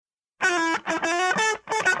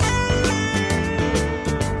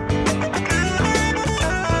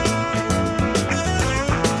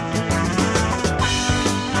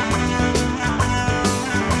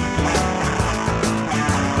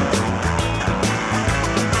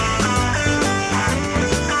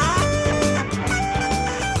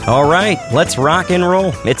All right, let's rock and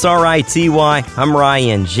roll. It's RITY. I'm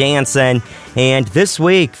Ryan Jansen, and this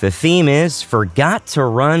week the theme is Forgot to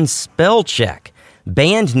Run Spell Check.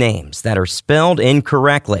 Band names that are spelled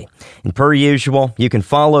incorrectly. And per usual, you can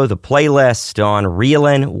follow the playlist on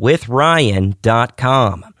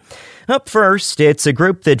reelinwithryan.com. Up first, it's a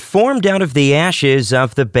group that formed out of the ashes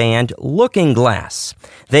of the band Looking Glass.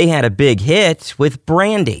 They had a big hit with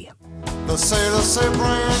Brandy. They say,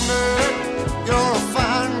 Brandy, you're a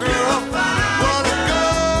fine girl. What a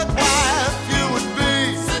good wife you would be.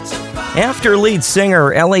 After lead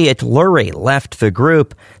singer Elliot Lurie left the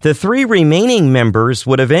group, the three remaining members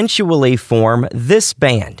would eventually form this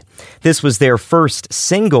band. This was their first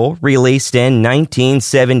single, released in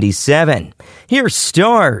 1977. Here's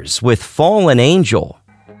Stars with Fallen Angel.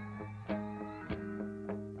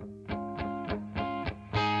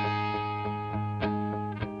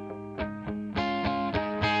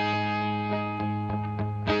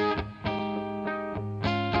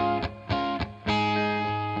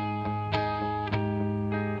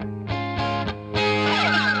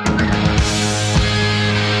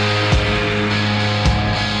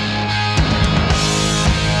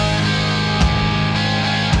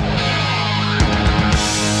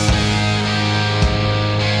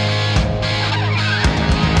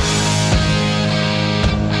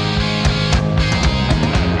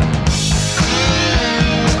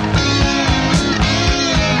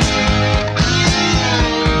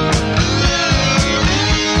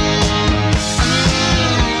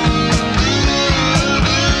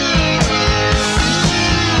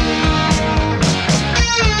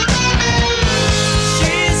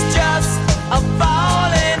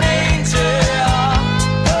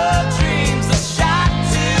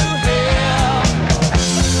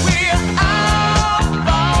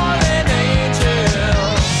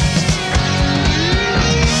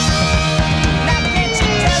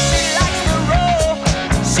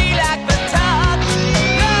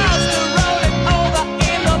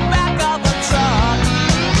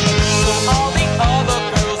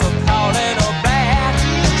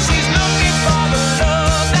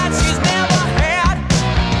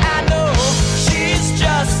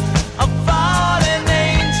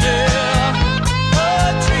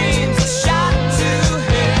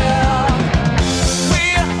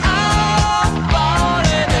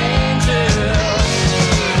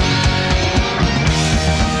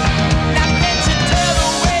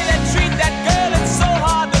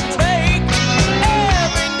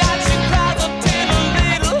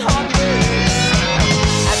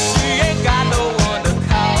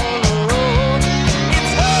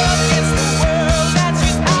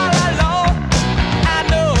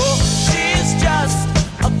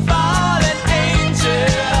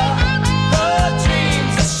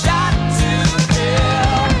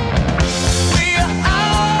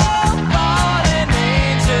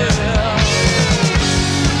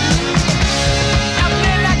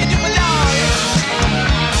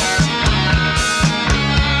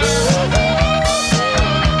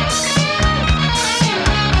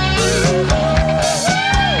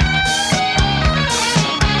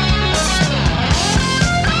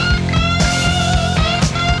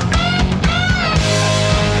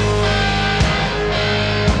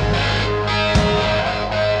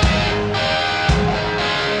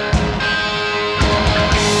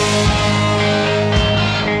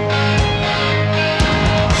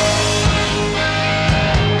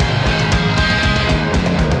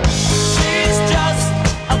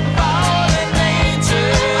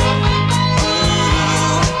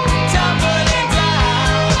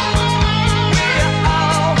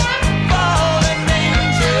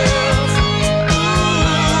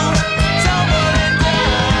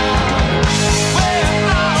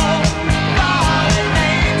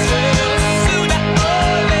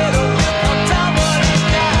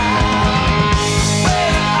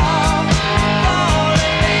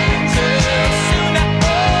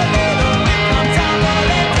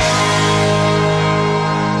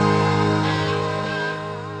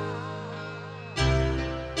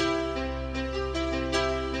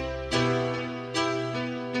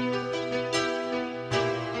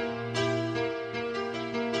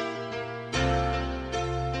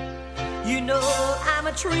 You know I'm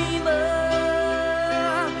a dreamer,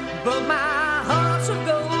 but my heart's of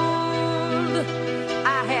gold.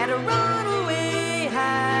 I had to run away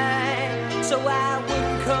high, so I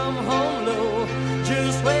wouldn't come home low.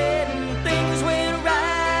 Just when things went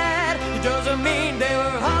right, it doesn't mean they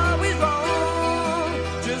were always wrong.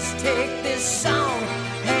 Just take this song,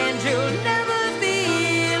 and you'll never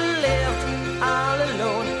be left all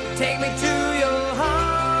alone. Take me to your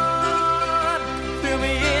heart, feel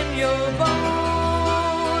me in your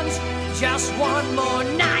bones. just one more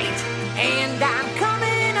night, and I'm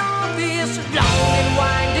coming on this long and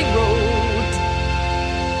winding road.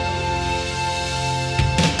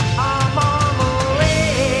 I'm on the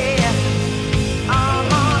way,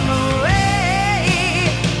 I'm on the way,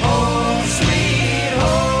 home sweet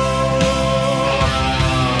home.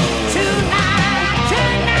 Tonight,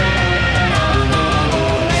 tonight, I'm on the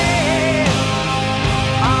way,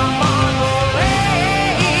 I'm on the way,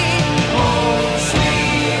 home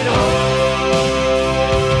sweet home.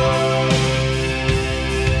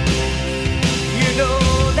 You know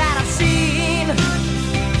that I've seen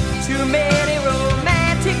too many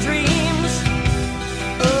romantic dreams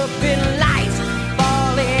up in light,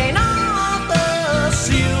 falling off the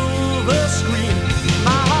silver screen.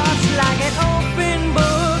 My heart's like an open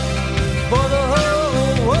book for the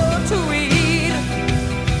whole world to read.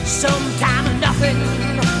 Sometimes nothing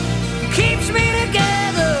keeps me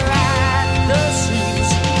together at the seams.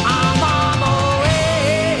 I'm on my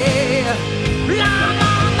way, I'm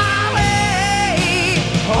on my way,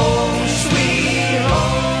 home sweet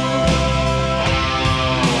home.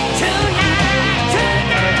 Tonight,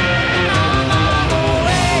 tonight, I'm on my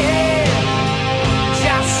way,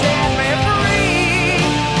 just set me free,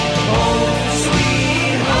 home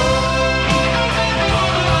sweet home.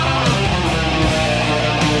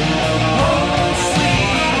 Home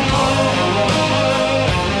sweet home.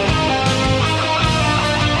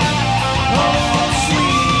 Home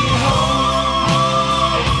sweet home.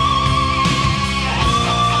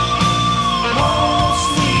 Home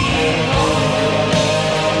sweet home.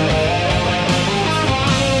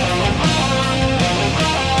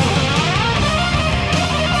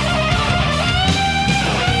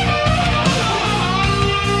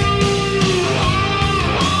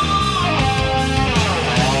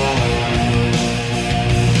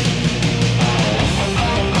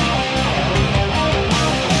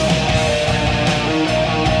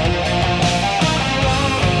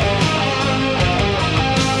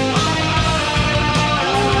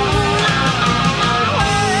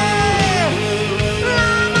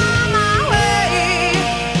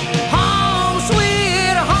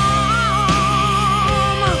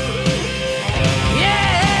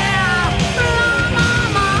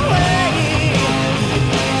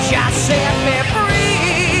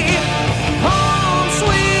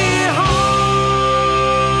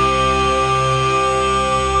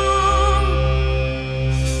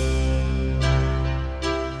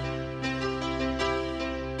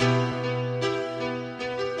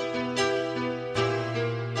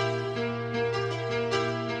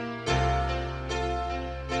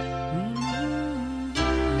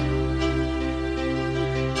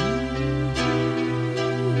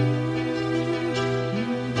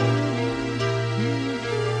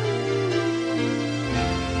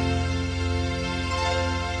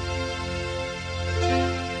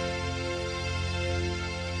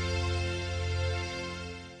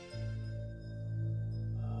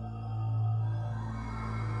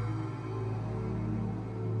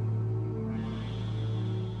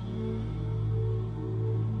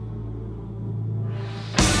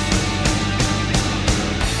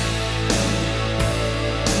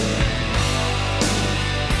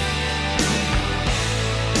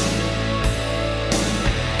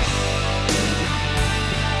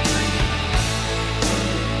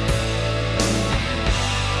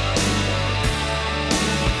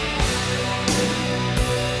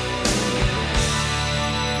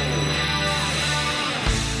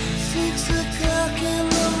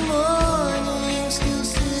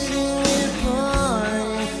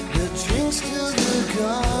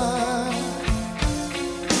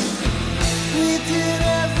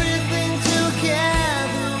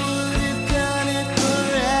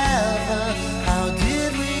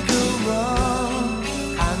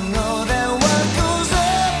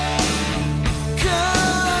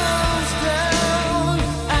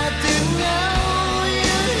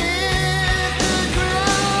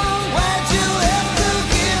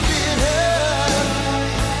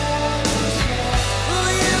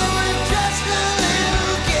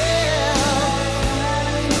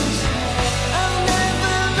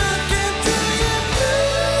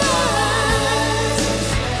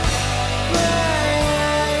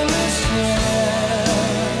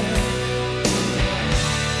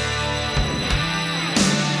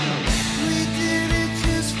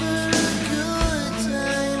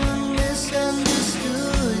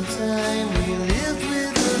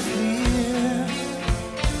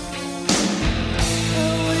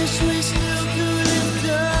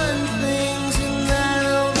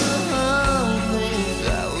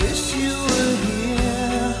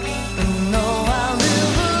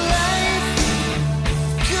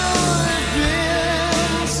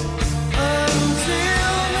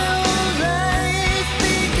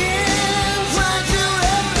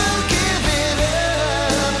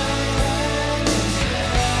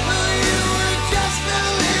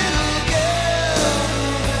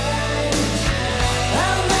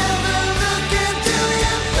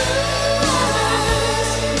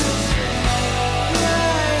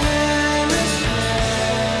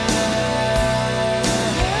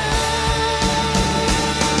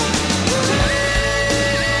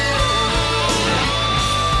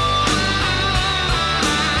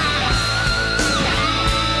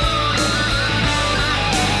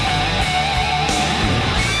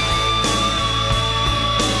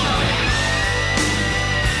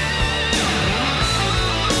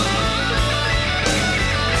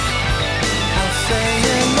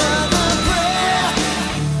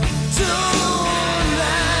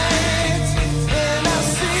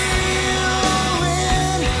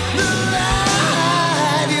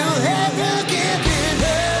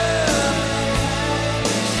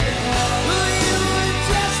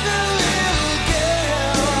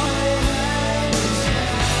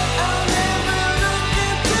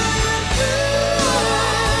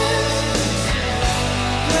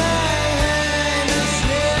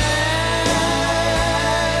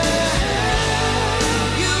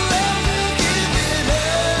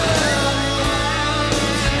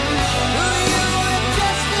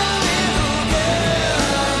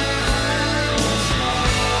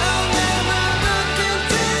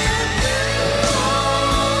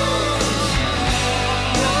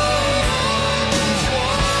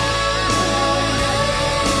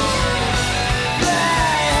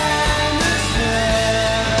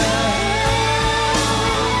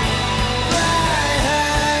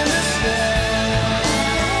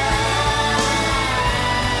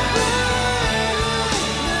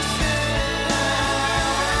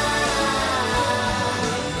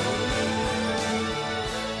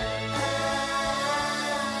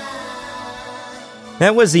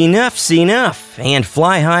 That was Enough's Enough and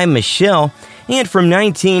Fly High Michelle. And from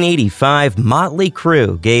 1985, Motley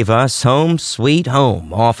Crue gave us Home Sweet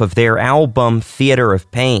Home off of their album Theater of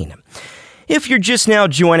Pain. If you're just now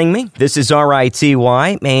joining me, this is RITY,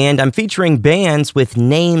 and I'm featuring bands with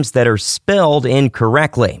names that are spelled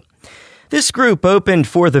incorrectly. This group opened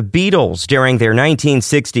for the Beatles during their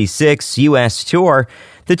 1966 U.S. tour.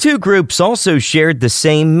 The two groups also shared the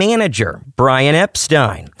same manager, Brian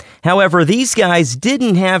Epstein. However, these guys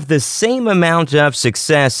didn't have the same amount of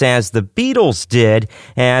success as the Beatles did,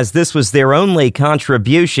 as this was their only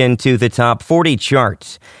contribution to the top 40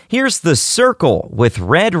 charts. Here's The Circle with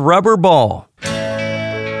Red Rubber Ball.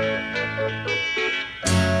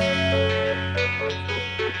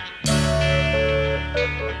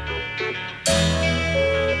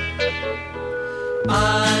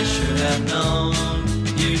 I should have known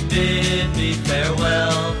you bid me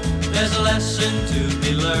farewell. There's a lesson to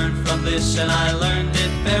be learned from this, and I learned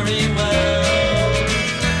it very well.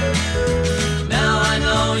 Now I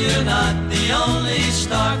know you're not the only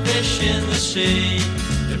starfish in the sea.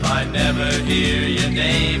 If I never hear your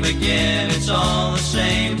name again, it's all the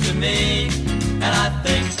same to me. And I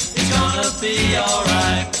think it's gonna be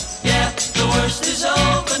alright. Yeah, the worst is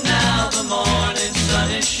over now. The morning sun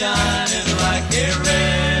is shining like a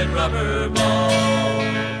red rubber ball.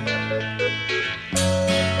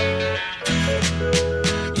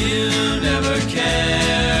 You never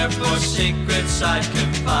care for secrets I'd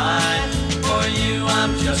confide. For you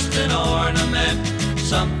I'm just an ornament,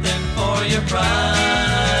 something for your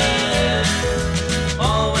pride.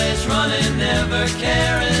 Always running, never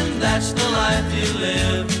caring, that's the life you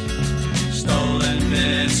live. Stolen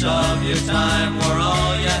minutes of your time were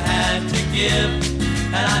all you had to give.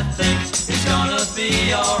 And I think it's gonna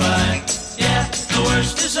be alright. Yeah, the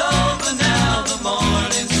worst is over now. The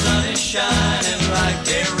morning sun is shining like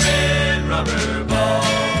a red rubber ball.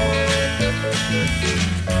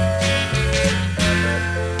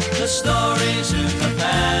 The stories in the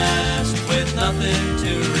past with nothing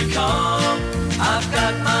to recall. I've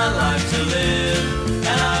got my life to live,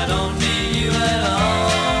 and I don't need you at all.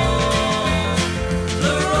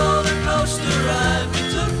 The roller coaster ride we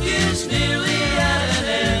took is nearly at an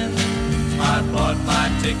end. I bought my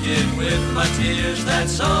ticket with my tears,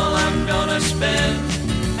 that's all I'm gonna spend.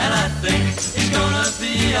 And I think it's gonna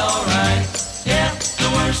be alright. Yeah, the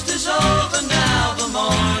worst is over now. The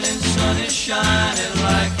morning sun is shining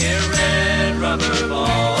like a red rubber ball.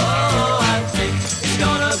 Oh, I think it's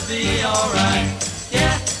gonna be alright.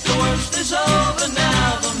 Yeah, the worst is over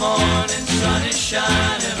now. The morning sun is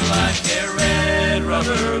shining like a red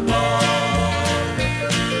rubber ball.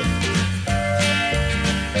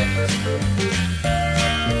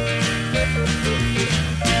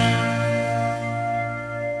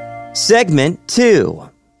 Segment 2.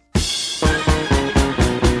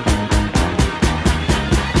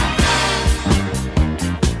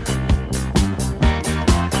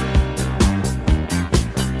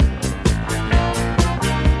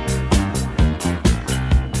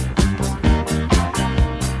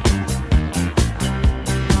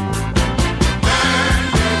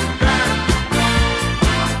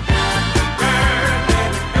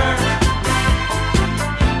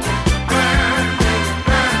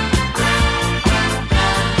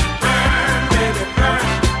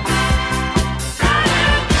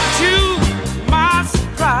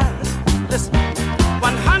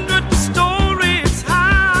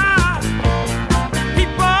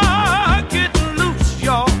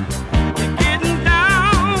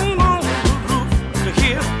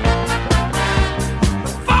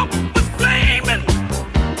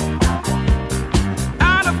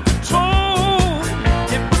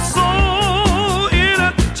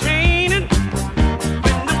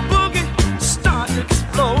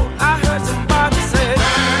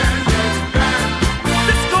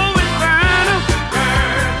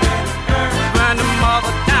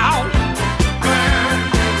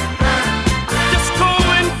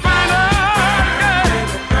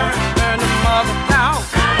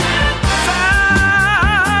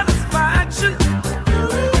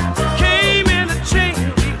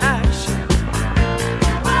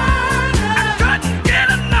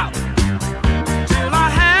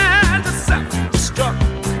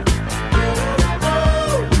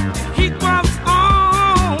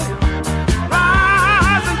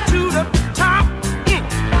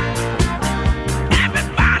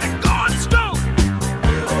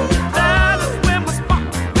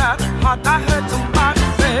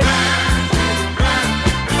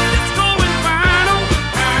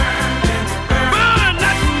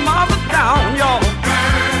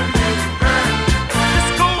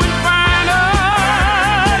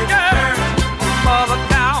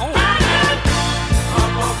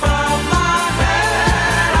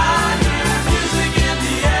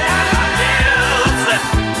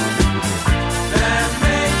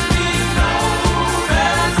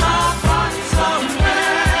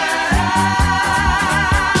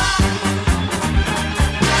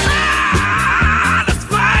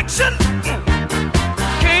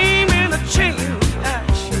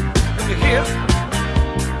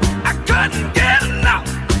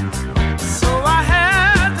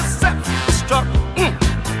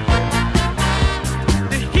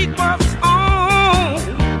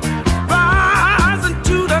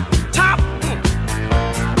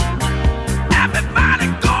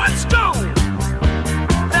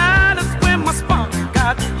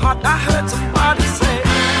 I heard somebody say,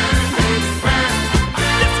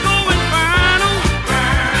 disco inferno,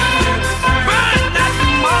 burn that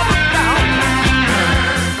mother down.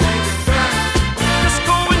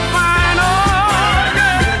 Disco inferno,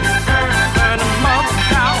 yeah, burn the mother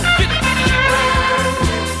down.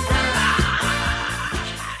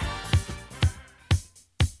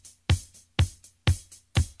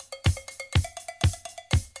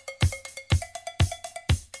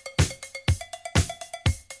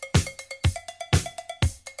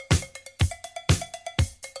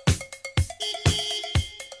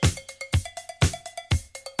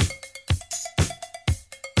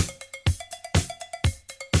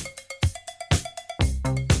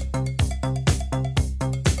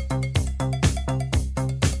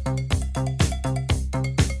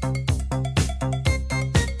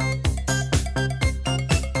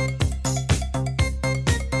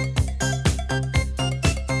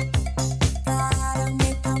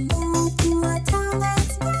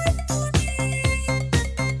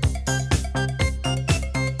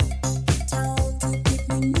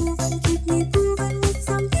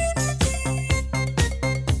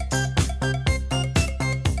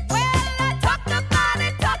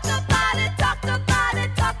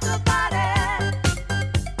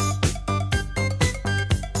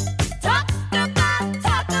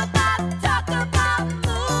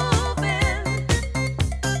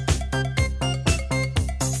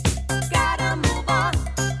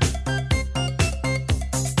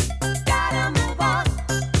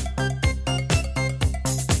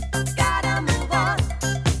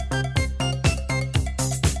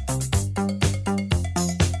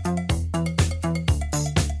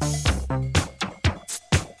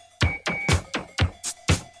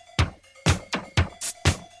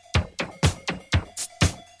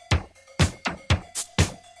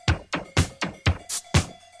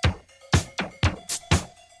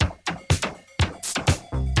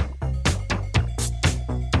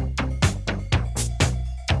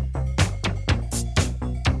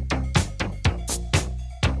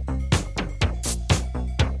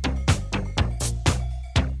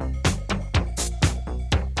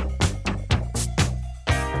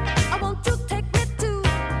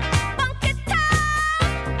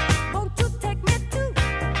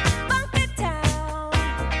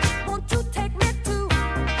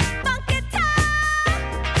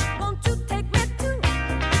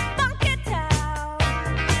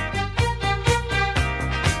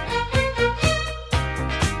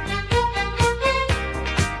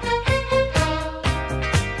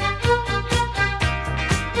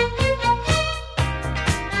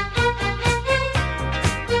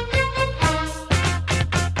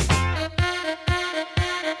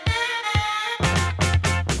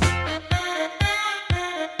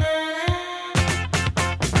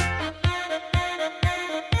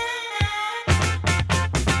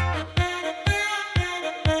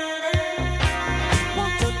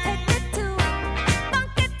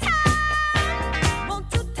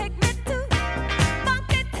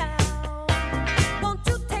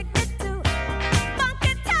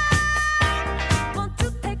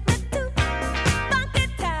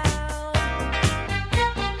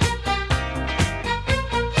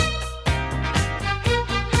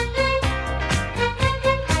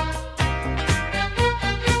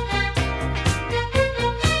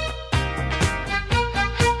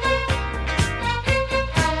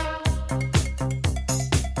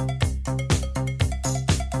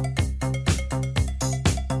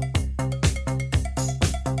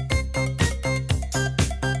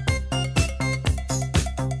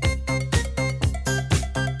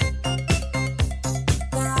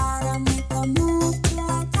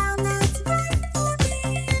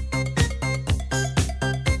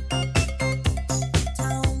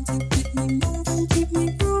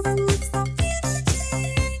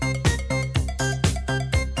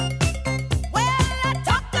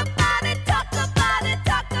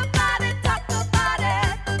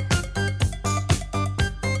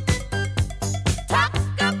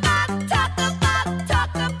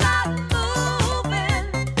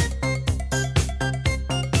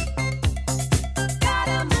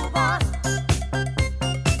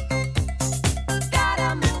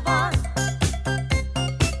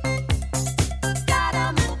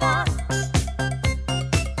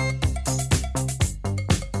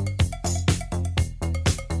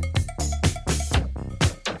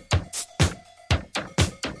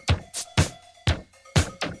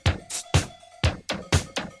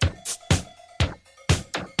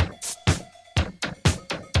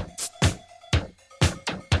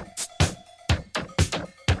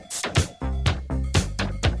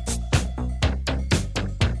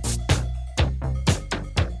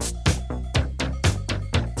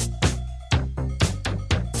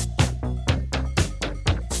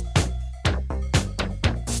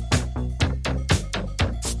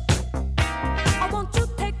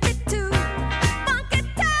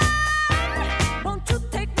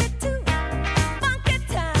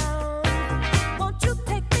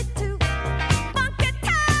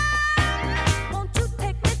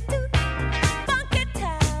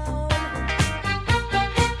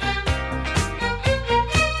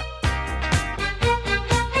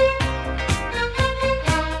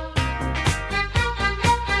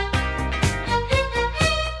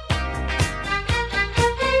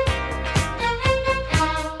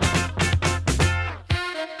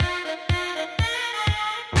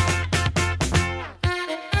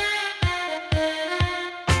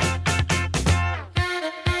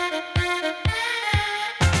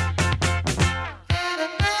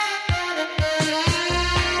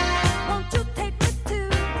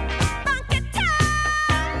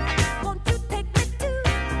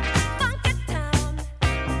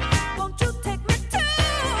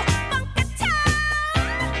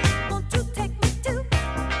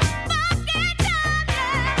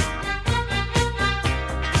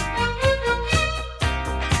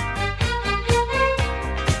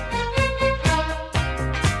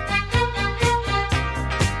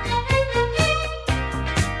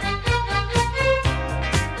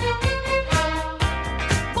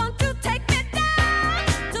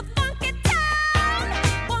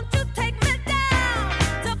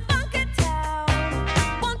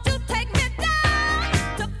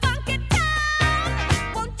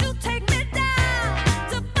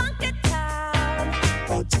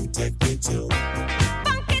 you take me to?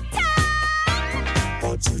 Funky town.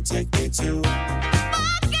 Won't you take me to?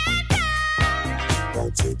 Funky town.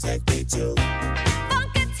 Won't you take me to?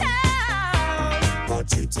 Funky town.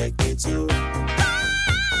 Won't you take me to?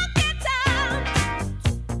 Funky town.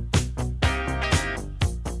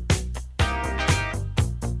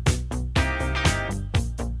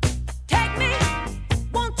 Take me,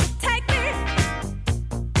 won't you take me?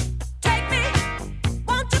 Take me,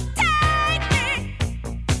 won't you take me?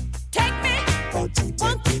 Take me, Won't you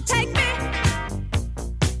won't take you me take to? me?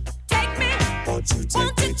 Take me, Won't you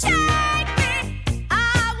won't take you me to? take me?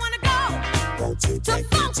 I wanna go Won't you to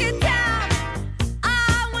take me funky to? town.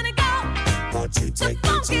 I wanna go Won't you to take me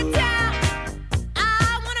funky to? town.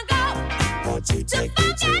 I wanna go Won't you to take me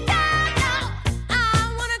funky to? town. No,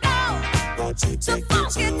 I wanna go Won't you to take me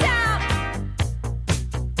funky to? town.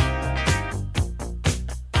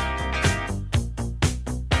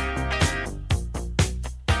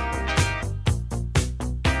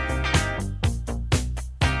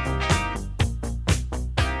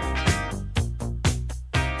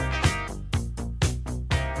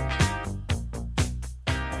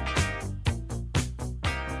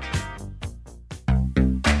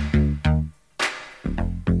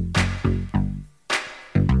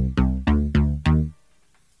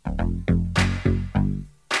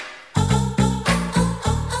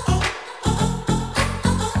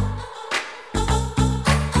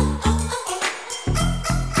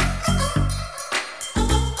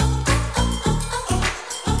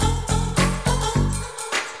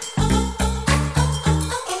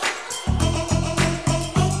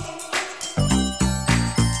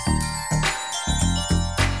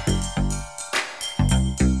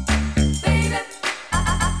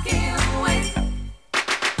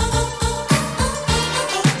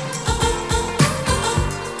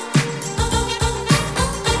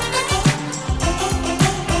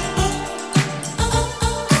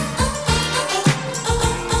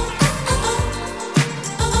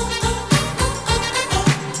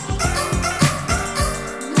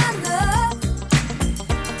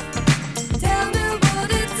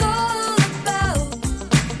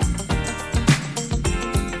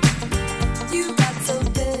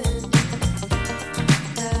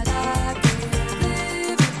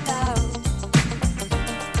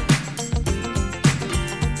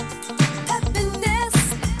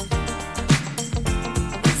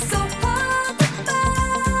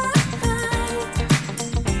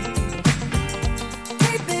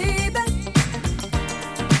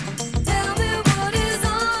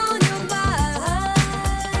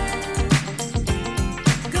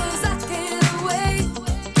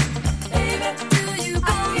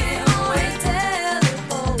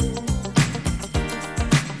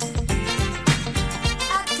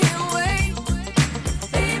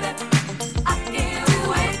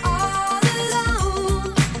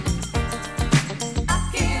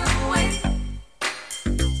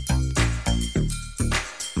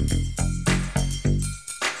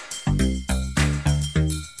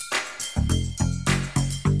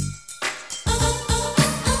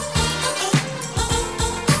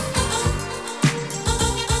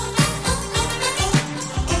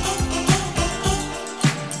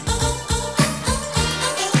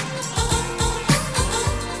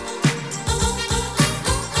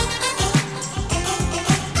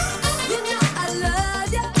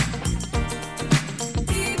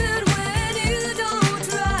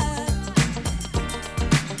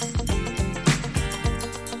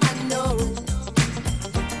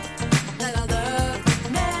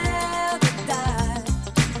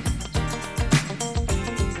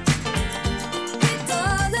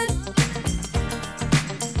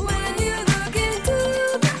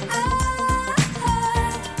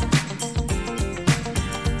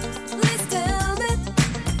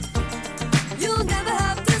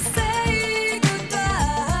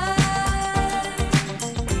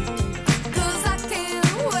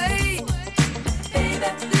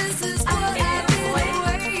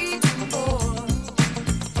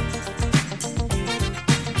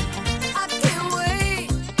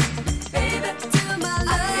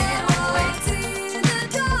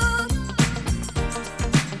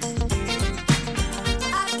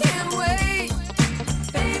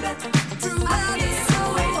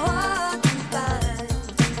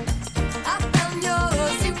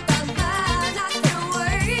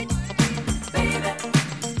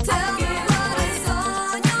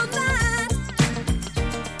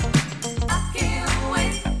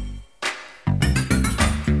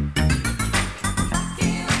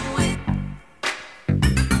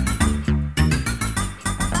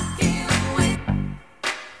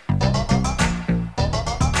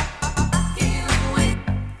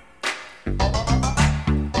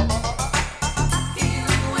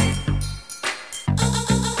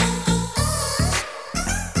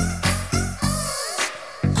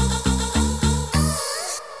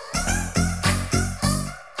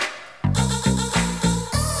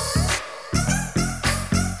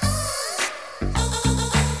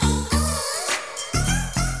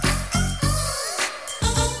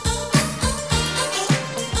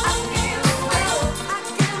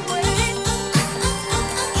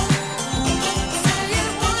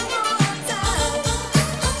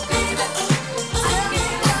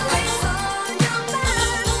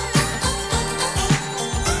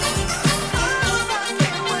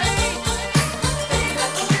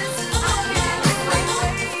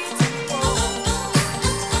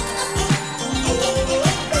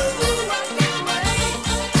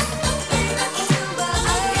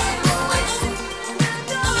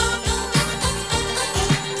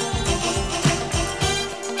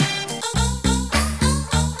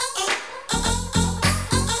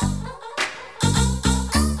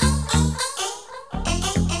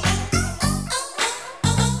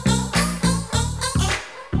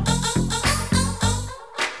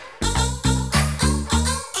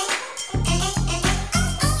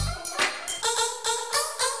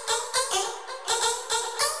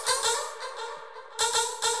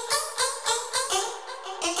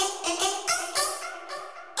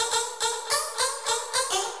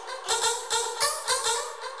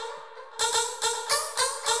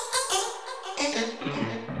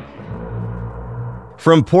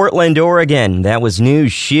 From Portland, Oregon, that was New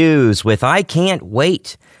Shoes with I Can't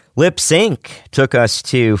Wait. Lip Sync took us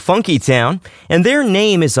to Funky Town, and their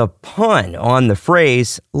name is a pun on the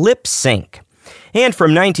phrase lip sync. And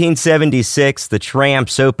from 1976, the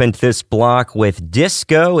Tramps opened this block with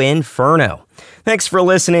Disco Inferno. Thanks for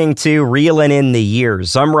listening to Reelin' in the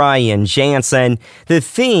Years. I'm Ryan Jansen. The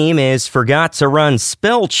theme is Forgot to Run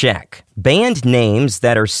Spell Check, band names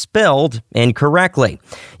that are spelled incorrectly.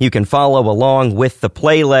 You can follow along with the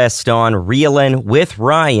playlist on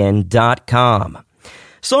reelinwithryan.com.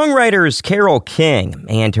 Songwriters Carole King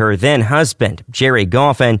and her then-husband, Jerry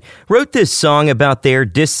Goffin, wrote this song about their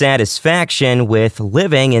dissatisfaction with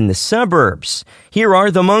living in the suburbs. Here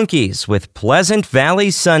are the Monkees with Pleasant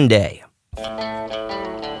Valley Sunday. The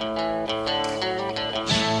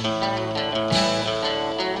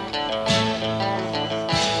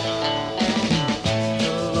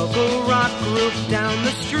local rock group down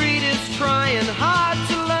the street is trying hard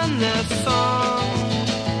to learn their song.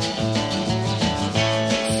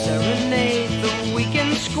 Serenade the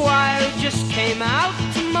weekend squire who just came out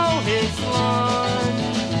to mow his lawn.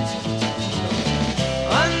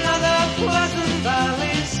 Another Pleasant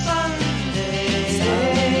Valley Sunday.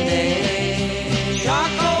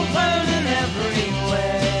 Charcoal burning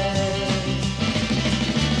everywhere.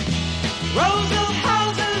 Rows of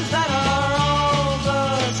houses that are all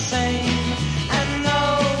the same, and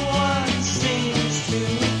no one seems to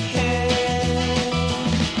care.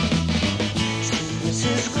 See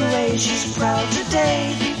Mrs. Gray, she's proud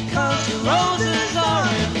today because the roses are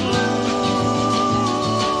in bloom.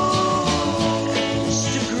 And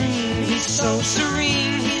Mr. Green, he's so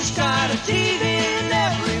serene, he's got a TV in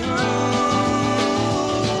every room.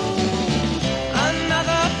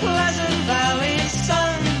 Another Pleasant Valley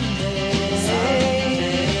Sunday.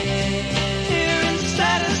 Here in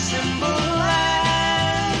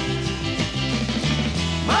Status-Symbol-Land.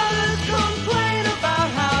 Mothers complain about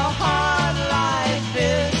how hard life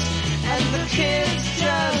is, and the kids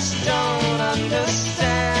just don't understand.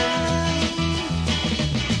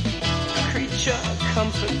 Creature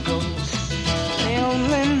comfort goes, they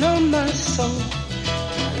only know my soul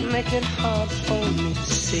and make it hard for me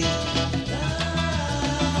to see.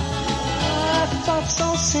 My thoughts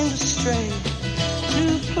all seem to stray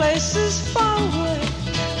to places far away.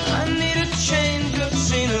 I need a change of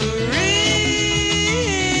scenery.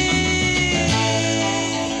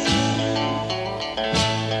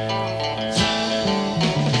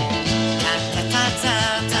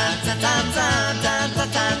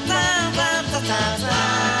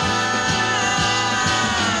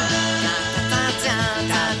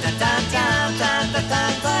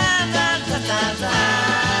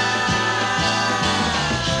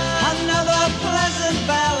 Another Pleasant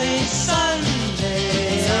Valley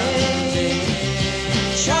Sunday.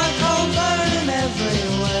 Charcoal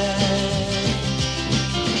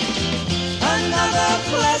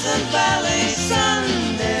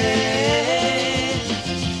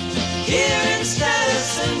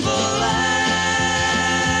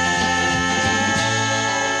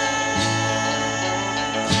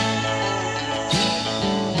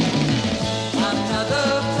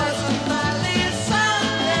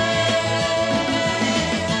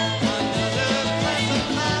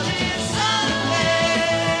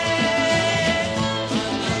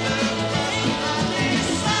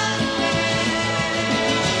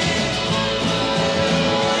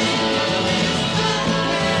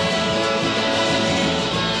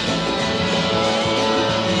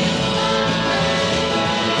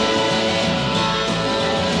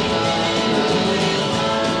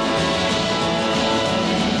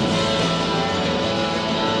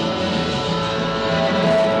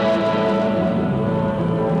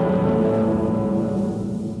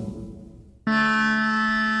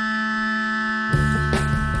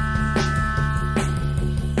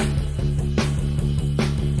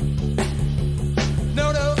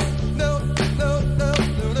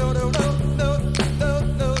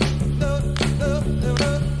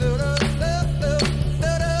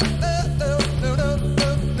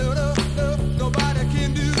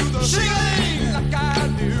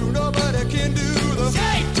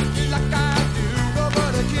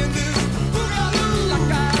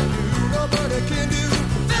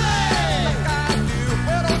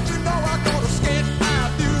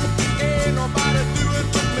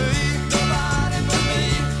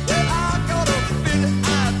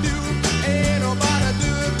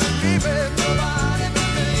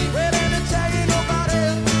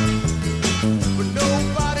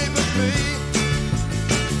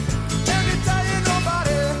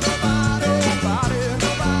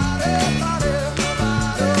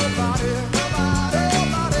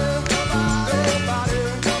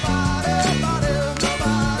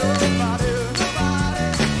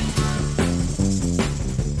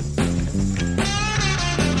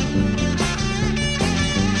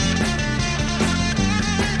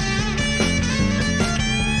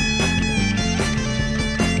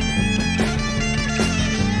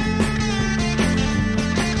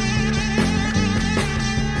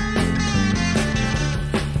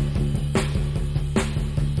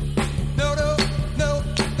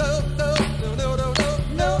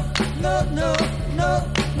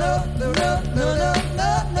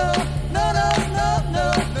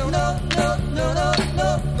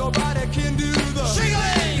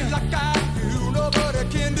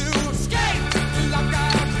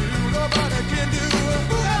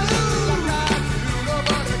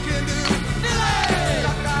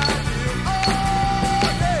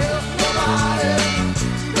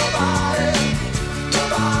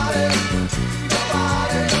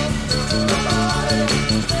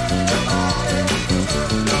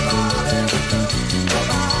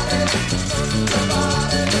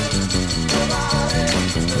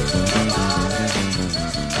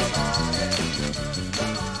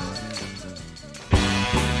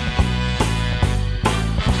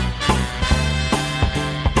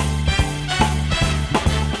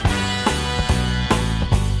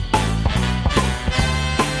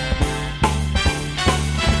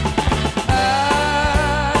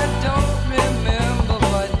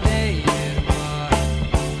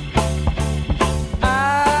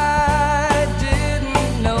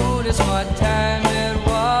notice what time it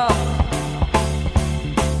was.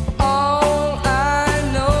 All I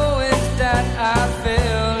know is that I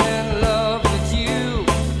fell in love with you.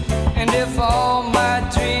 And if all my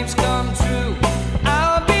dreams come true,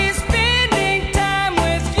 I'll be spending time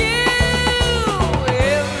with you.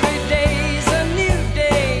 Every day's a new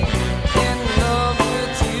day in love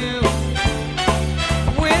with you.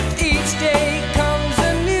 With each day comes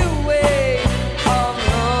a new way of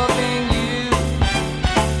loving you.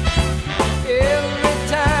 Every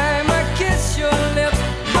time I kiss your lips,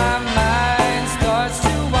 my mind starts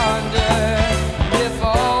to wander. If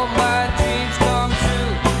all my dreams come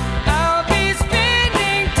true, I'll be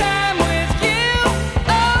spending time with you.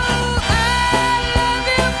 Oh, I love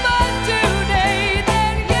you more today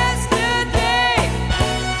than yesterday,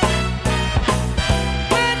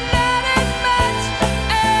 but not as much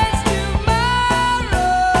as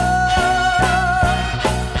tomorrow.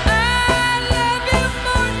 I love you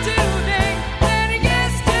more today than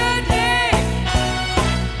yesterday,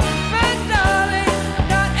 but darling,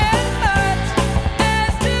 not as much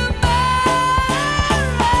as tomorrow.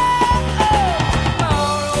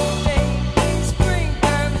 Tomorrow may be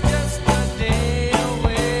springtime, just a day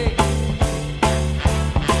away.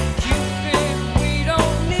 Cupid, we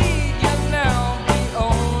don't need you now, be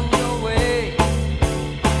on your way.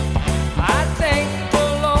 I thank the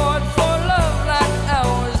Lord for love like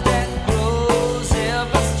ours that grows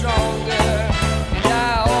ever stronger, and I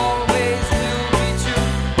always will be true.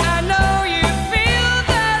 I know you feel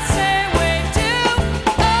the same way too.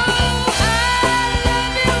 Oh, I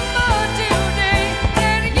love you more today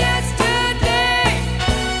than yesterday,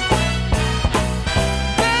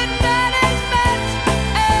 but not as much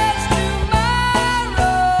as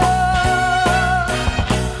tomorrow.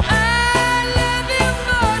 I love you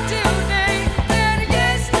more today than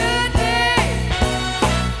yesterday,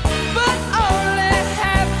 but only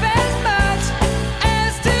half as much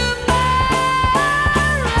as tomorrow.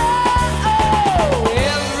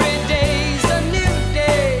 Every day's a new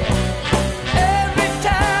day. Every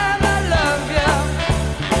time I love you,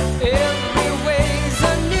 every way's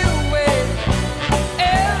a new way.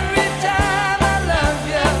 Every time I love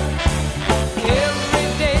you, every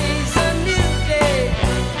day's a new day.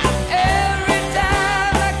 Every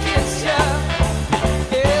time I kiss you,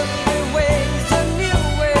 every way's a new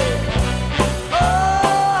way.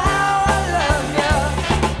 Oh, how I love you.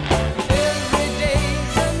 Every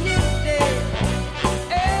day's a new day.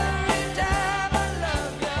 Every time I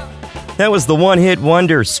love you. That was the one-hit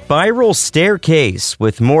wonder Spiral Staircase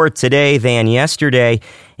with More Today Than Yesterday.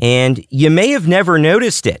 And you may have never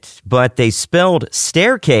noticed it, but they spelled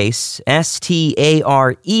staircase S-T-A-R-E-C-A-S-E.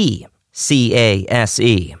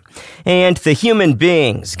 And the Human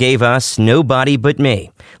Beings gave us Nobody But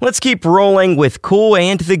Me. Let's keep rolling with Kool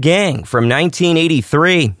and the Gang from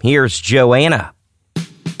 1983. Here's Joanna.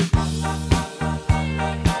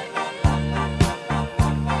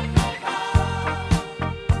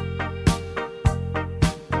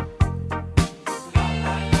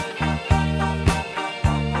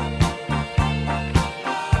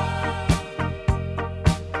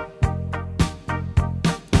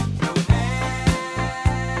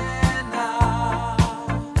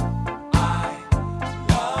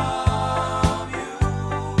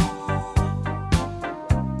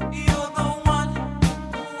 You're the one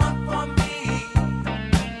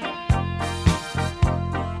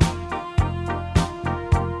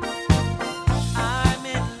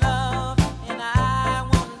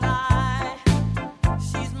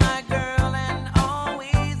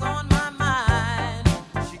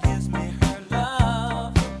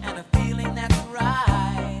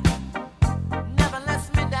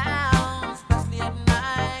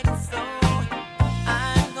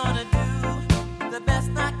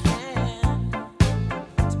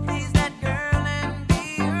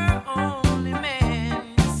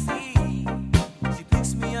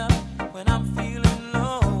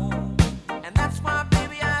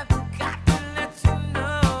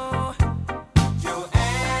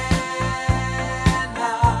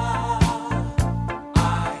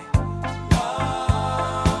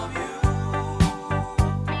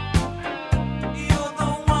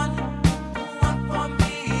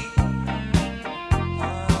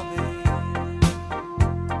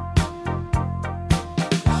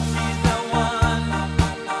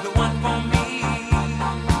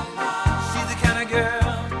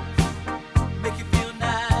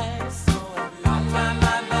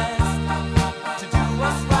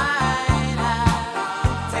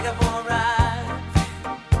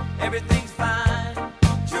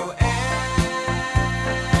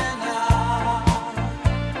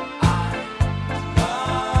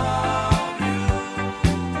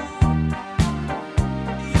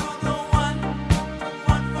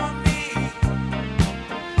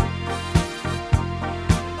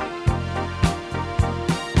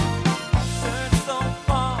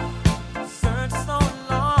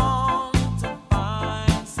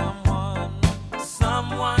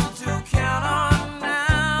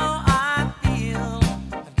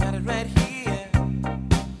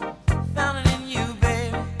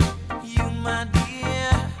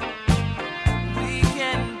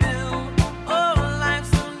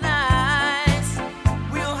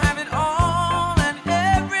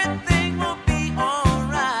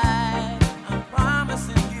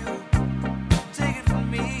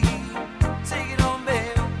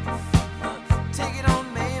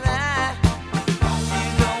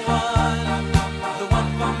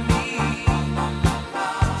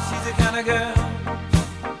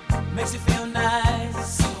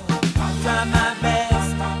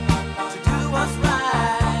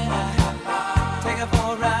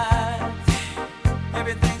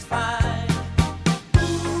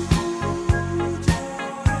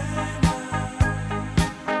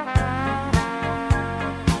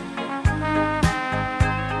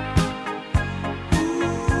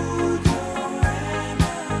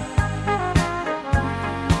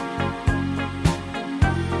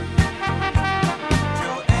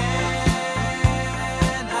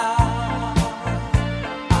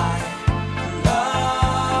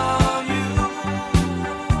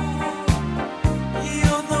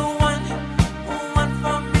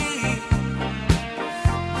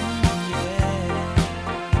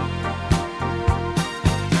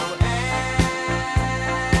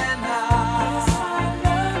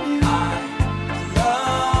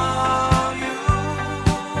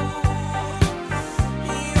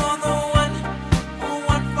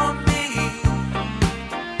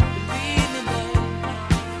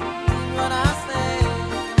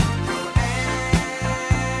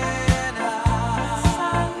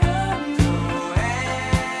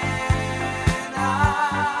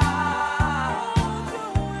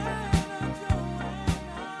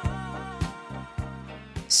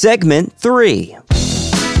Segment 3.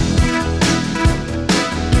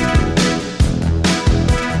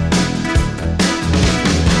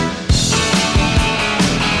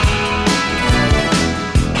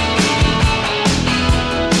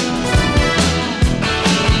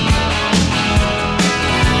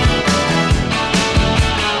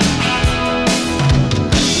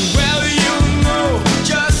 Well, you know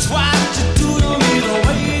just what to do to me. The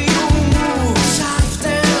way you move, soft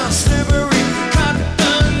and slippery, cut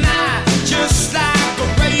the knife just like a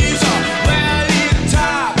razor. Well, you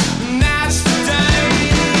talk nasty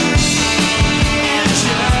danger.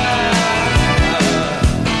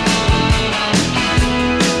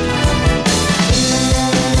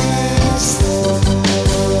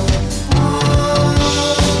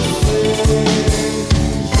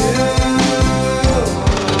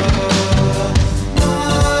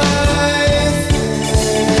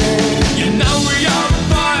 You know your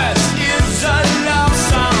voice is a love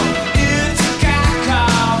song. It's a cat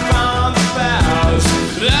from the bells.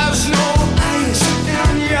 There's no ice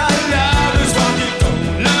in your love. It's what you don't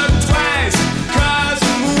look twice, 'cause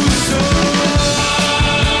it moves so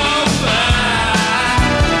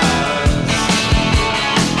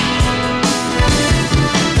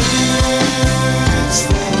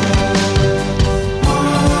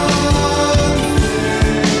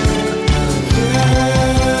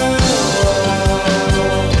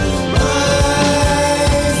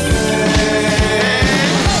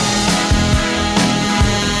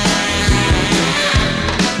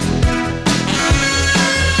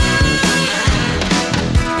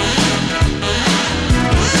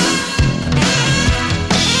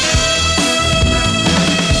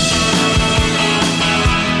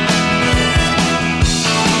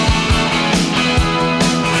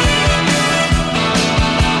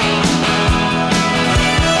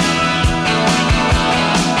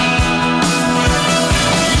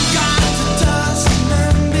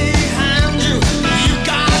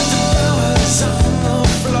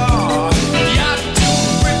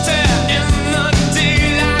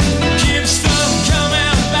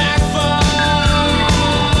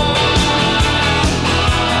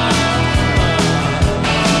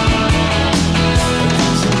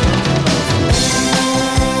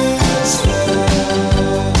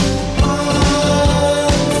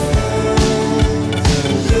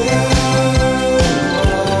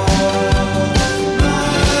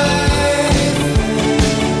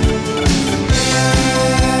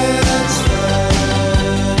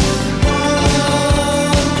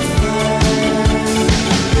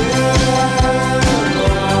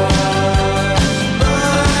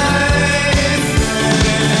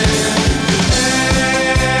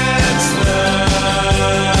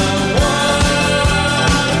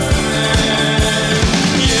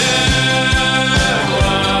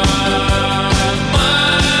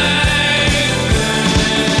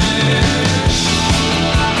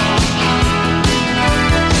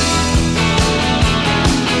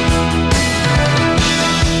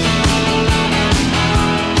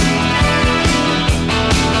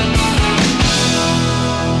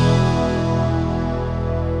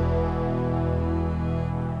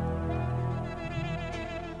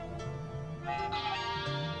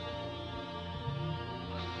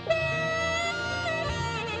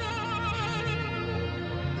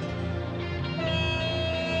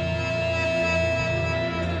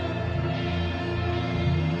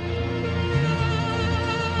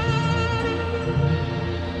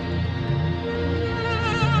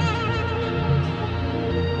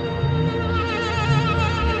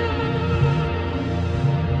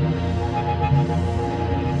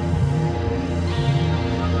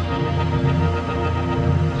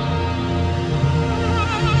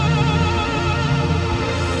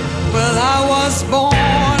Well, I was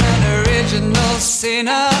born an original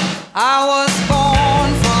sinner. I was born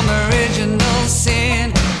from original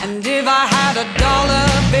sin. And if I had a dollar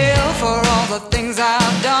bill for all the things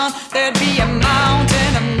I've done, there'd be a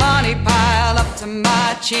mountain of money piled up to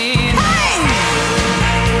my chin.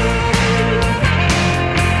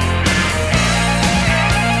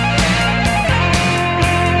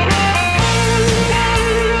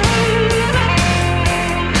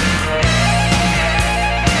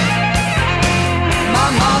 My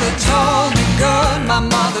mother told me good, my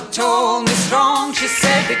mother told me strong. She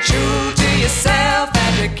said be true to yourself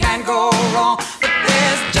and you can't go wrong. But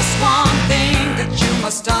there's just one thing that you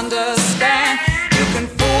must understand. You can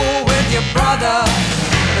fool with your brother,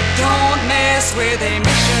 but don't mess with a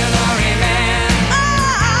missionary man.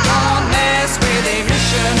 Don't mess with a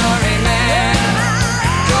missionary man.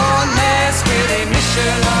 Don't mess with a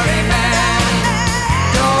missionary man.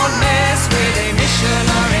 Don't mess with a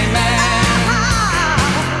missionary man.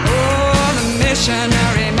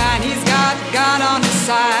 missionary man. He's got God on his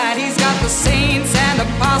side. He's got the saints and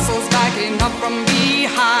apostles backing up from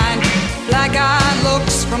behind. Black-eyed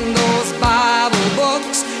looks from those Bible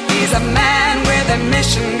books. He's a man with a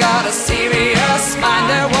mission, got a serious mind.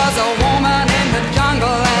 There was a woman in the jungle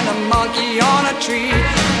and a monkey on a tree.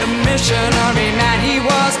 The missionary man, he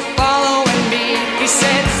was following me. He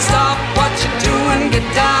said, stop what you're doing, get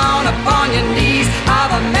down upon your knees.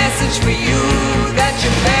 I've a message for you that you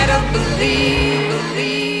better believe,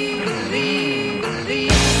 believe, believe,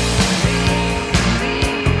 believe.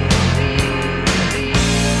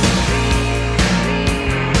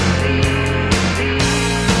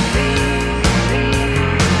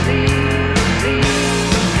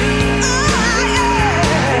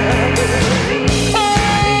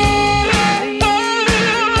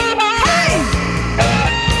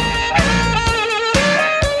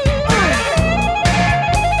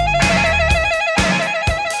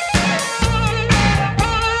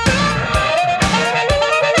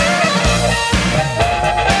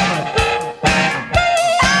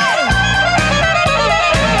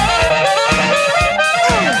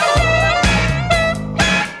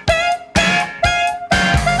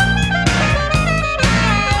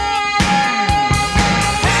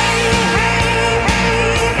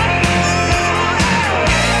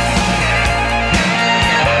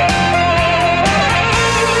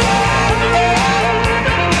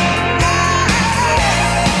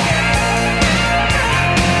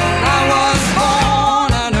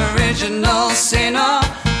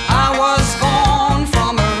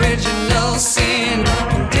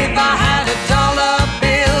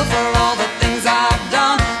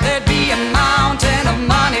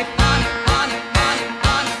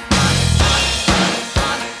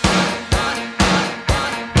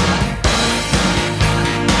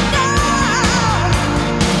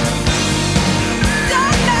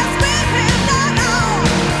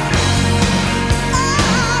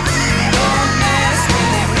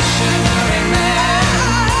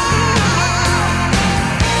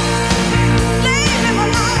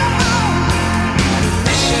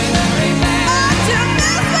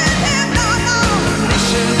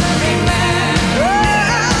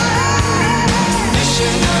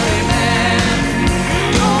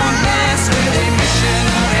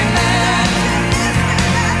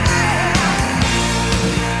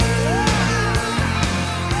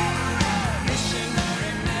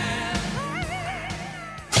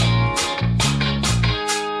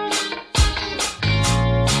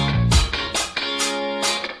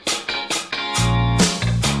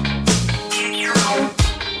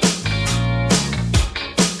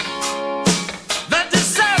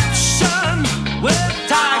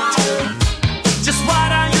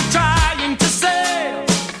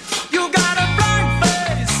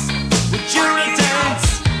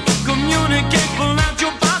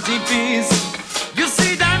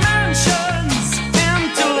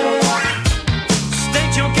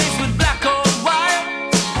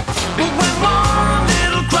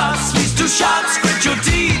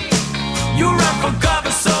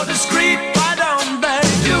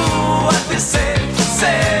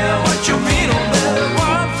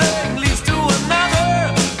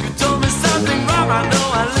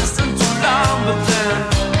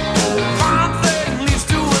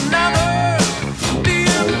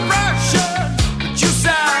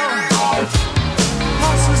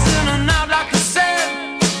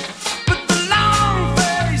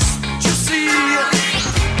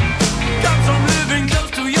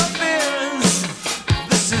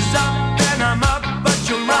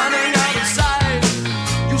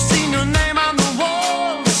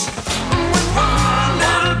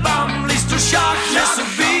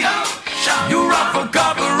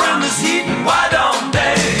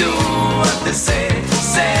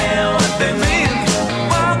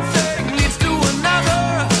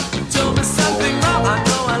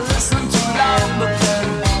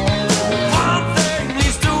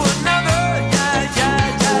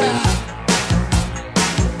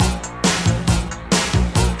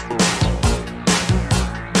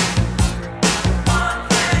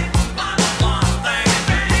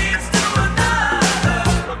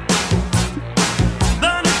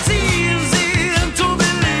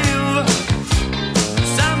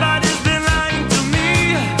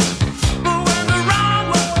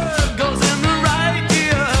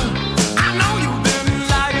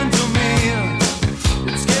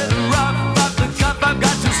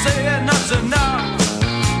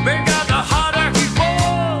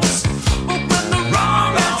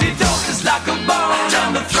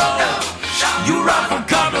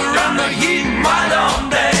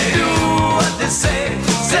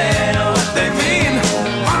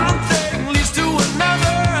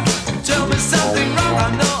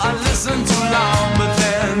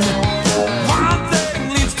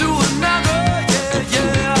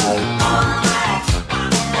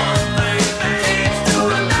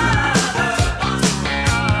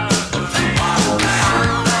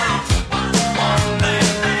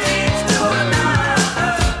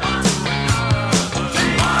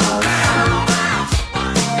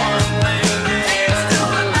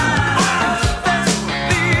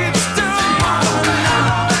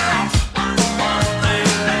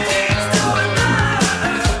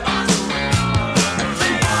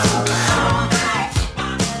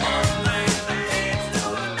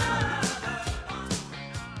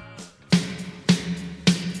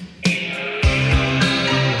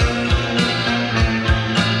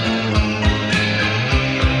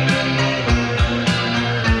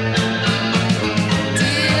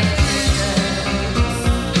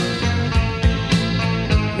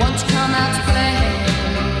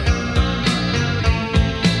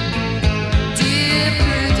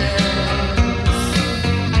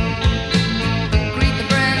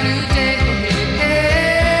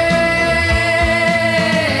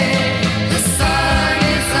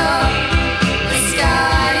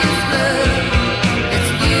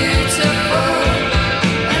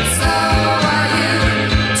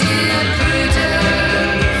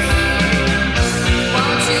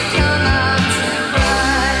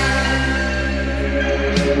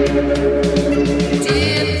 Open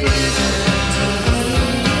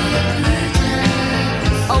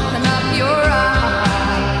up your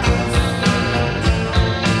eyes,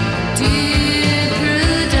 dear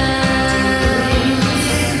Prudence.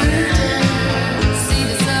 See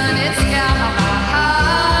the sun, it's skies.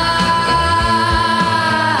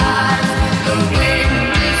 The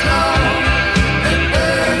wind is low, the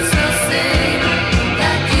birds will sing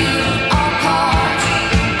that you are part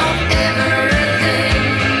of everything,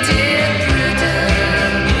 dear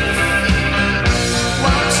Prudence.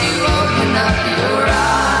 Won't you open up your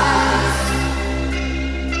eyes?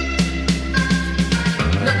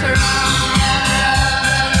 Look around,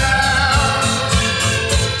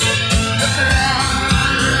 look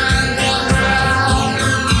around,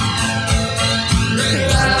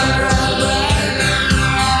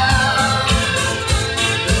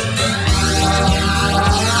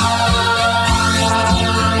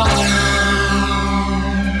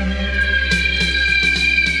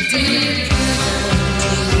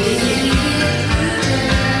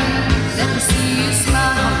 let me see you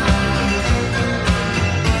smile.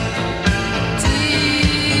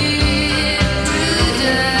 Dear Prudence,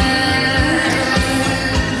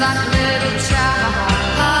 like a little child.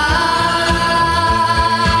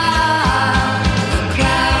 The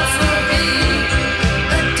clouds will be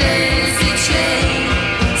a daisy chain,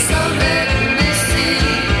 so let me see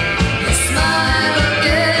you smile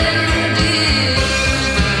again, dear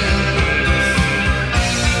Prudence.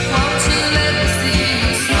 Won't you let me see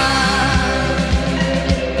you smile,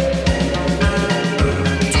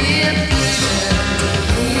 dear Prudence?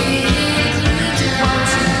 Won't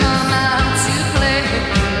you come out to play,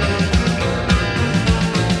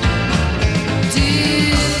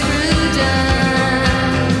 dear Prudence?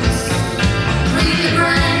 Greet the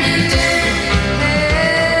brand new day.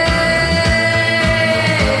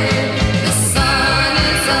 The sun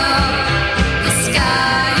is up, the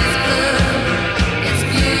sky is blue, it's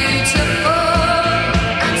beautiful,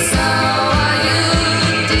 and so are you,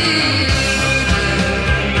 dear.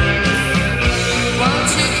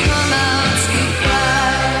 Won't you come out to play?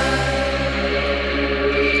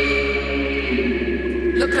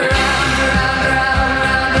 Look around, round, round,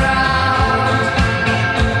 round, round.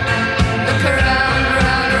 Look around,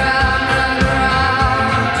 round, round, round, round.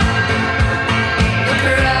 Look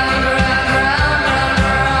around, round, round, round, round.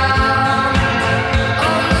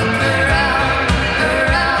 Oh, look around,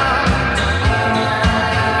 around.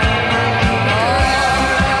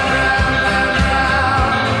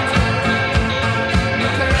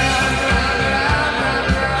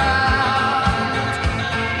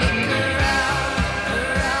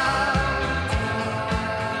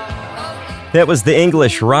 That was the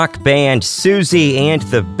English rock band Susie and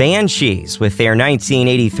the Banshees with their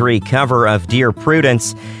 1983 cover of Dear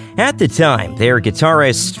Prudence. At the time, their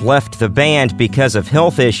guitarist left the band because of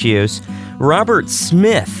health issues. Robert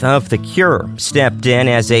Smith of The Cure stepped in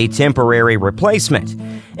as a temporary replacement.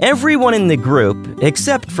 Everyone in the group,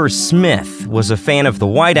 except for Smith, was a fan of the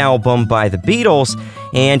White Album by the Beatles,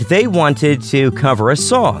 and they wanted to cover a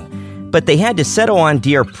song. But they had to settle on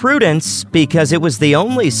Dear Prudence because it was the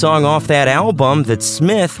only song off that album that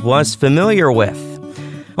Smith was familiar with.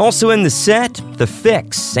 Also in the set, The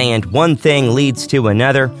Fix and One Thing Leads to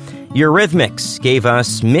Another. Eurythmics gave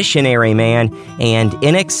us Missionary Man, and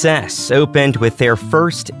In Excess opened with their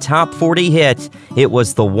first top 40 hit. It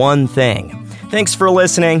was The One Thing. Thanks for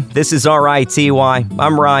listening. This is RITY.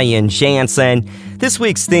 I'm Ryan Jansen. This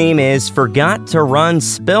week's theme is Forgot to Run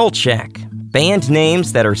Spell Check. Band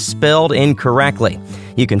names that are spelled incorrectly.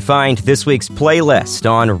 You can find this week's playlist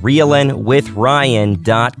on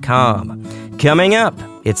reelinwithryan.com. Coming up,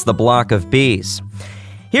 it's the Block of Bees.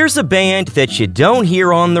 Here's a band that you don't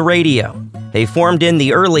hear on the radio. They formed in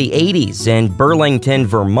the early 80s in Burlington,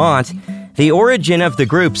 Vermont. The origin of the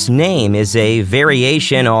group's name is a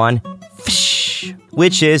variation on fsh,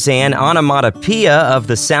 which is an onomatopoeia of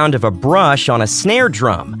the sound of a brush on a snare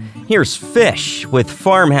drum. Here's Fish with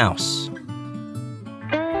Farmhouse.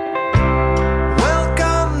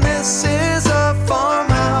 Welcome, this is a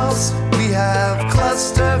farmhouse. We have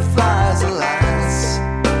cluster flies and lights,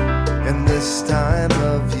 and this time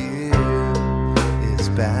of year is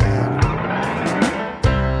bad.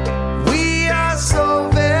 We are so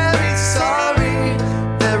very sorry.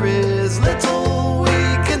 There is little we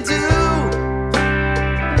can do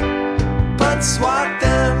but swat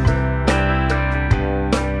them.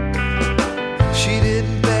 She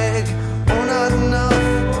didn't beg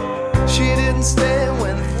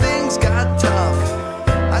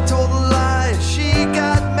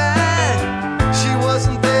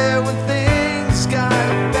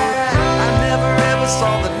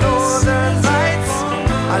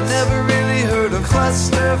I never really heard of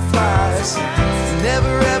cluster flies.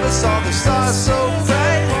 Never ever saw the stars so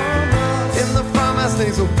bright. In the farmhouse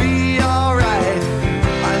things will be alright.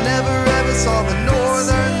 I never ever saw the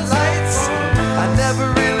northern lights. I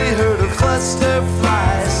never really heard of cluster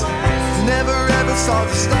flies. Never ever saw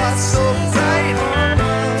the stars so bright.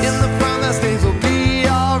 In the farmhouse things will be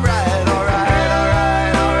alright. Alright,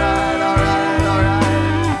 alright, alright, alright, alright.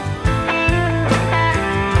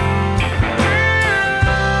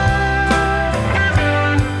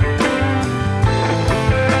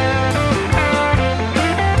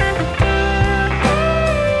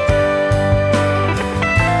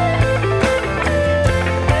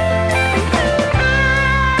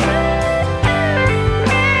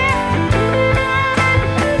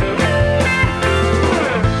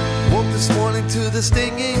 Woke this morning to the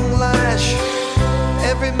stinging lash.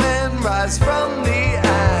 Every man rise from the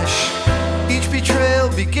ash. Each betrayal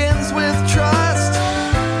begins with trust.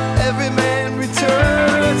 Every man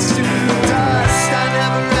returns to dust. I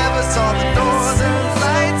never ever saw the northern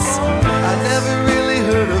lights. I never really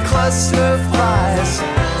heard of cluster flies.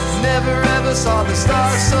 Never ever saw the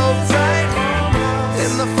stars so bright.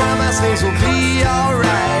 In the farmhouse things will be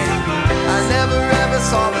alright. I never ever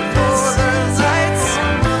saw the northern lights.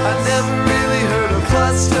 I never really heard of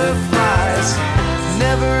cluster flies.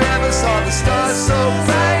 Never ever saw the stars so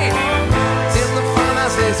bright. In the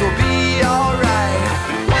farmhouse things will be alright.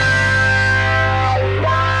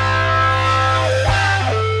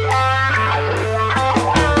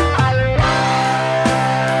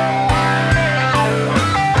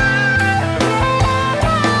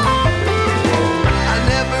 I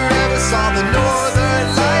never ever saw the northern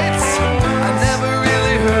lights. I never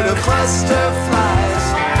really heard of cluster flies.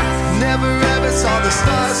 Never ever saw the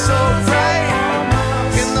stars so bright.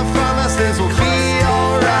 In the farmhouse things will be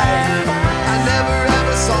alright. I never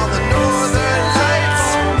ever saw the northern lights.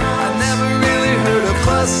 I never really heard of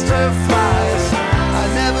cluster flies. I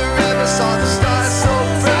never ever saw the stars so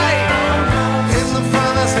bright. In the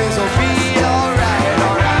farmhouse things will be alright.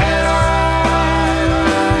 Alright, alright, alright, alright.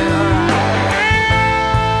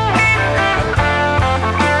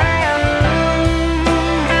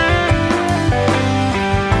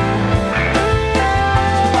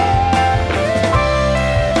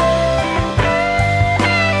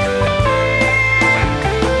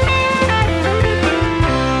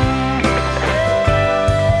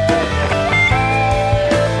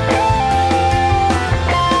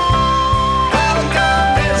 Welcome,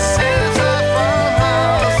 this is a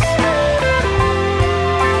farmhouse.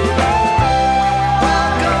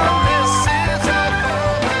 Welcome, this is a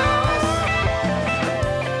farmhouse. I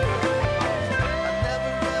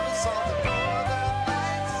never ever saw the northern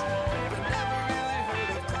lights. I never really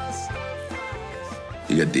heard of cluster flies.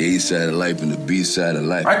 You got the A side of life and the B side of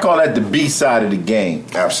life. I call that the B side of the game.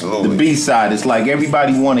 Absolutely. The B side. It's like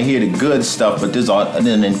everybody want to hear the good stuff, but there's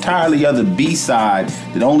an entirely other B side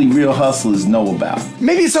that only real hustlers know about.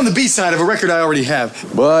 Maybe it's on the B side of a record I already have.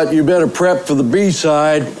 But you better prep for the B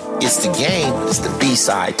side. It's the game, it's the B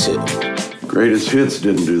side too. Greatest hits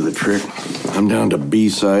didn't do the trick. I'm down to B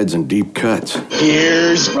sides and deep cuts.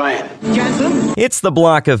 Here's Ryan. It's the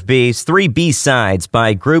Block of B's, 3 B-sides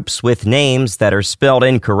by groups with names that are spelled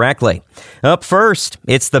incorrectly. Up first,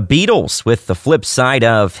 it's the Beatles with the flip side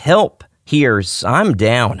of Help. Here's I'm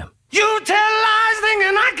Down. You tell lies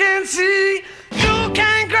thinking I can't see. You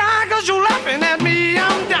can't cry cause you're laughing at me.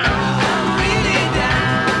 I'm down. I'm really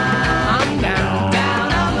down. I'm down.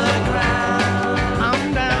 Down on the ground.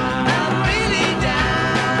 I'm down. I'm really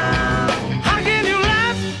down. How can you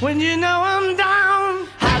laugh when you know I'm down?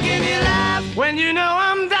 How can you laugh when you know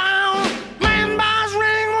I'm down? Man buys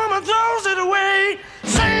ring, woman throws it away.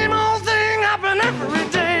 Same old thing happen every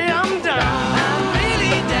day. I'm down. I'm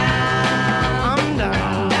really down. I'm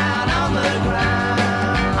down. Down on the ground.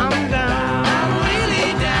 I'm down. I'm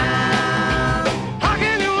really down.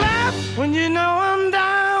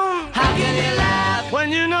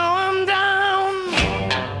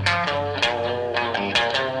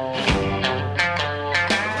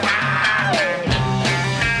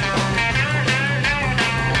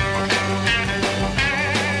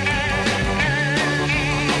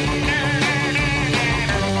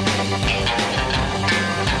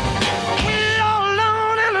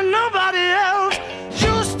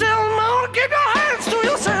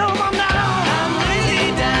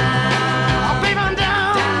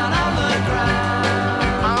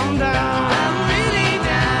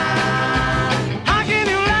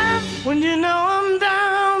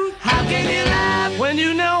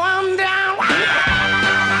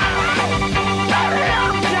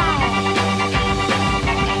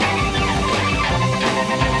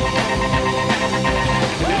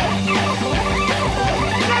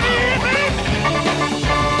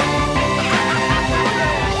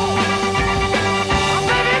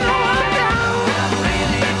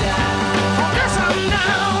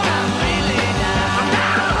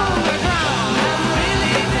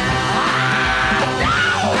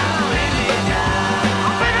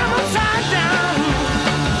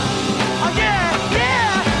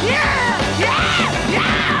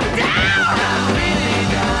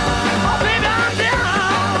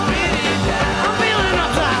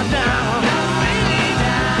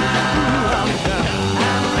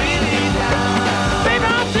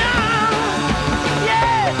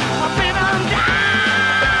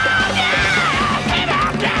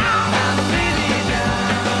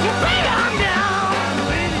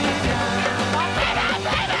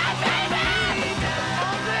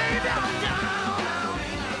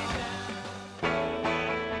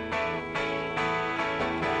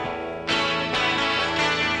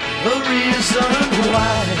 the reason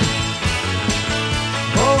why.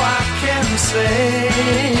 Oh, I can say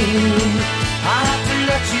I have to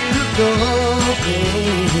let you go,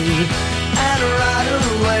 babe, and right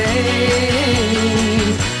away.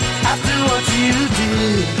 After what you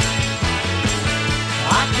did,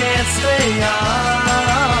 I can't stay on,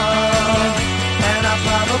 and I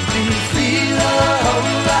probably feel a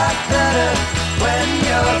whole lot better when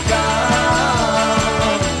you're gone.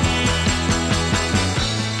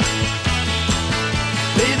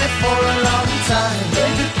 Baby, for a long time,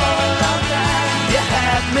 you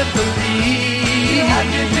had me believe,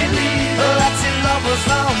 that your love was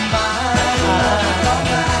all mine,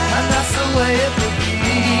 and that's the way it would be.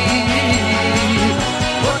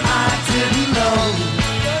 But I didn't know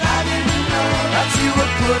that you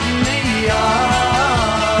were putting me on,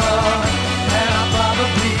 and I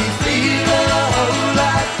probably feel a whole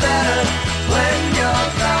lot better when you're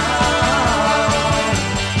gone.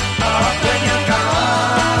 Oh, when you're gone.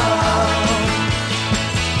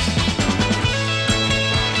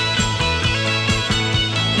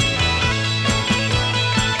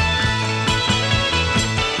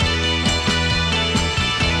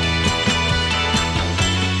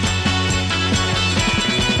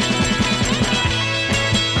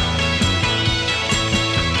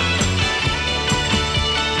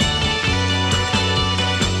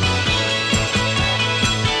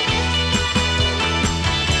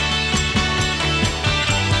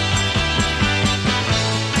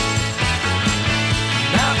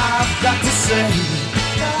 Got to say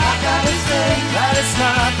that it's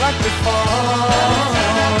not like before,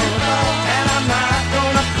 and I'm not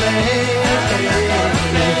gonna play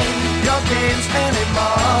your games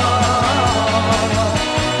anymore.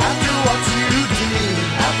 After what you did,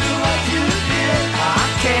 I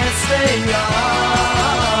can't stay on,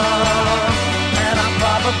 and I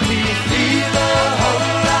probably feel a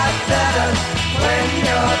whole lot better when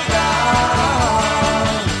you're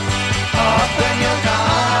gone. Oh, when you're gone.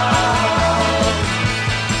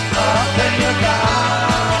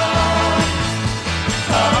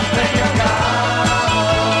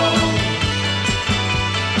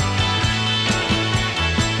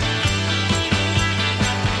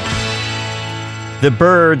 The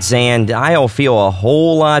Byrds and I'll Feel a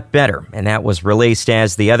Whole Lot Better, and that was released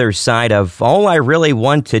as the other side of All I Really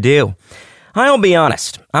Want to Do. I'll be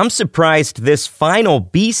honest, I'm surprised this final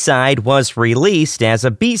B-side was released as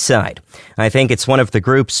a B-side. I think it's one of the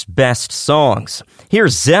group's best songs.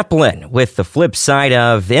 Here's Zeppelin with the flip side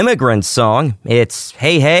of Immigrant's song. It's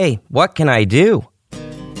Hey Hey, What Can I Do?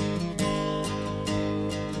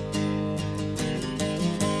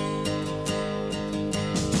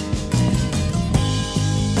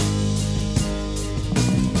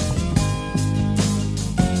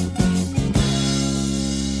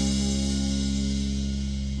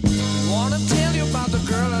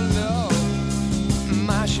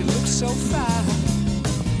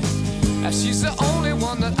 She's the only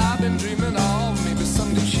one that I've been dreaming of. Maybe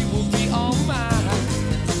someday she will be all mine.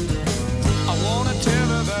 I wanna tell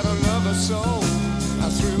her that I love her so. I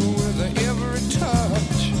thrill with her every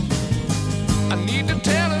touch. I need to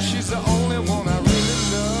tell her she's the only one I really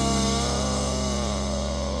love.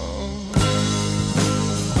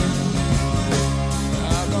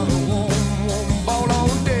 I got a warm, warm ball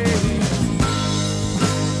all day.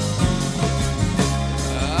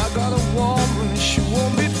 I got a woman, she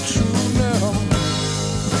won't be true.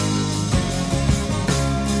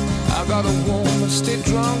 I got a woman, stay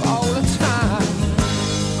drunk all the time.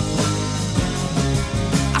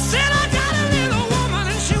 I said I got a little woman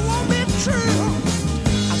and she won't be true.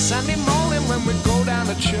 On Sunday morning when we go down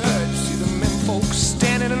to church, see the men folks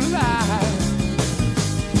standing in line.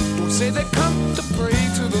 Don't say they come to pray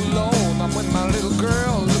to the Lord, not when my little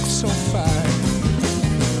girl looks so fine.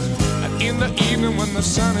 And in the evening when the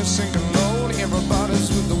sun is sinking low, everybody's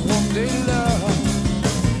with the one day love.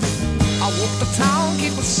 I walk the town,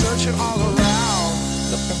 keep a searching all around,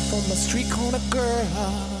 looking for my street corner girl.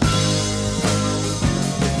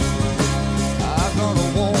 I got a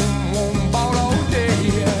warm, warm ball all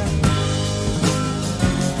day.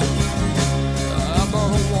 I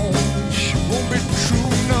got a warm, she won't be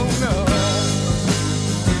true, no, no.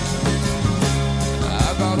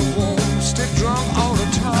 I got a warm, stay drunk all the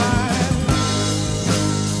time.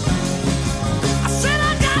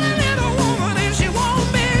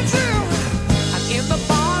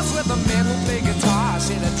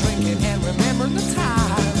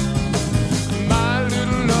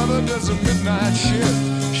 Does a midnight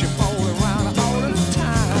shift, she falls around all the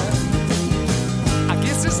time. I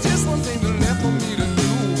guess it's just one thing left for me to do.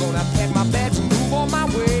 Gonna pack my bags and move on my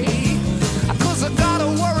way. 'Cause I got a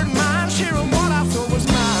worried mind, sharing what I thought was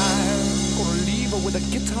mine. where the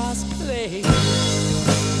guitars play.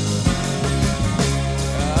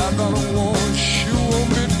 I got a woman, she won't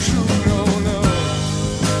be true, no, no.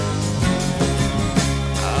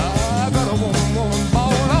 I got a woman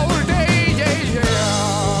ball all day, yeah,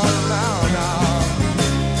 yeah. Now.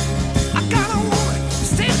 I got a woman,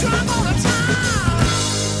 stay drunk all the time.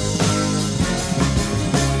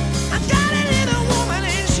 I got a little woman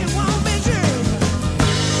and she won't be true.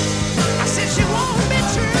 I said she won't be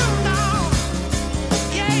true, no.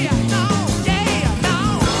 Yeah, no, yeah, no,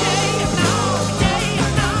 yeah, no,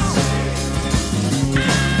 yeah, no.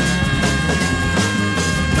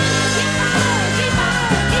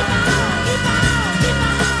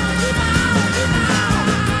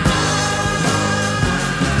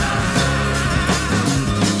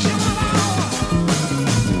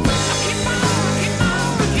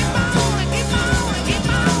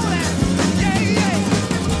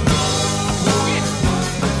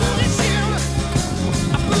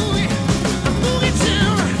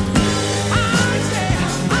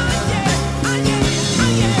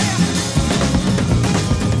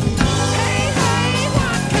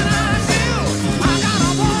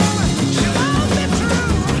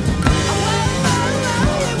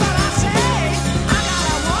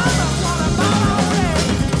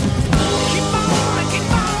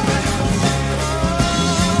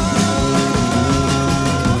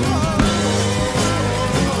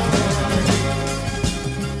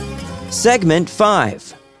 Segment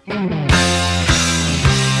 5.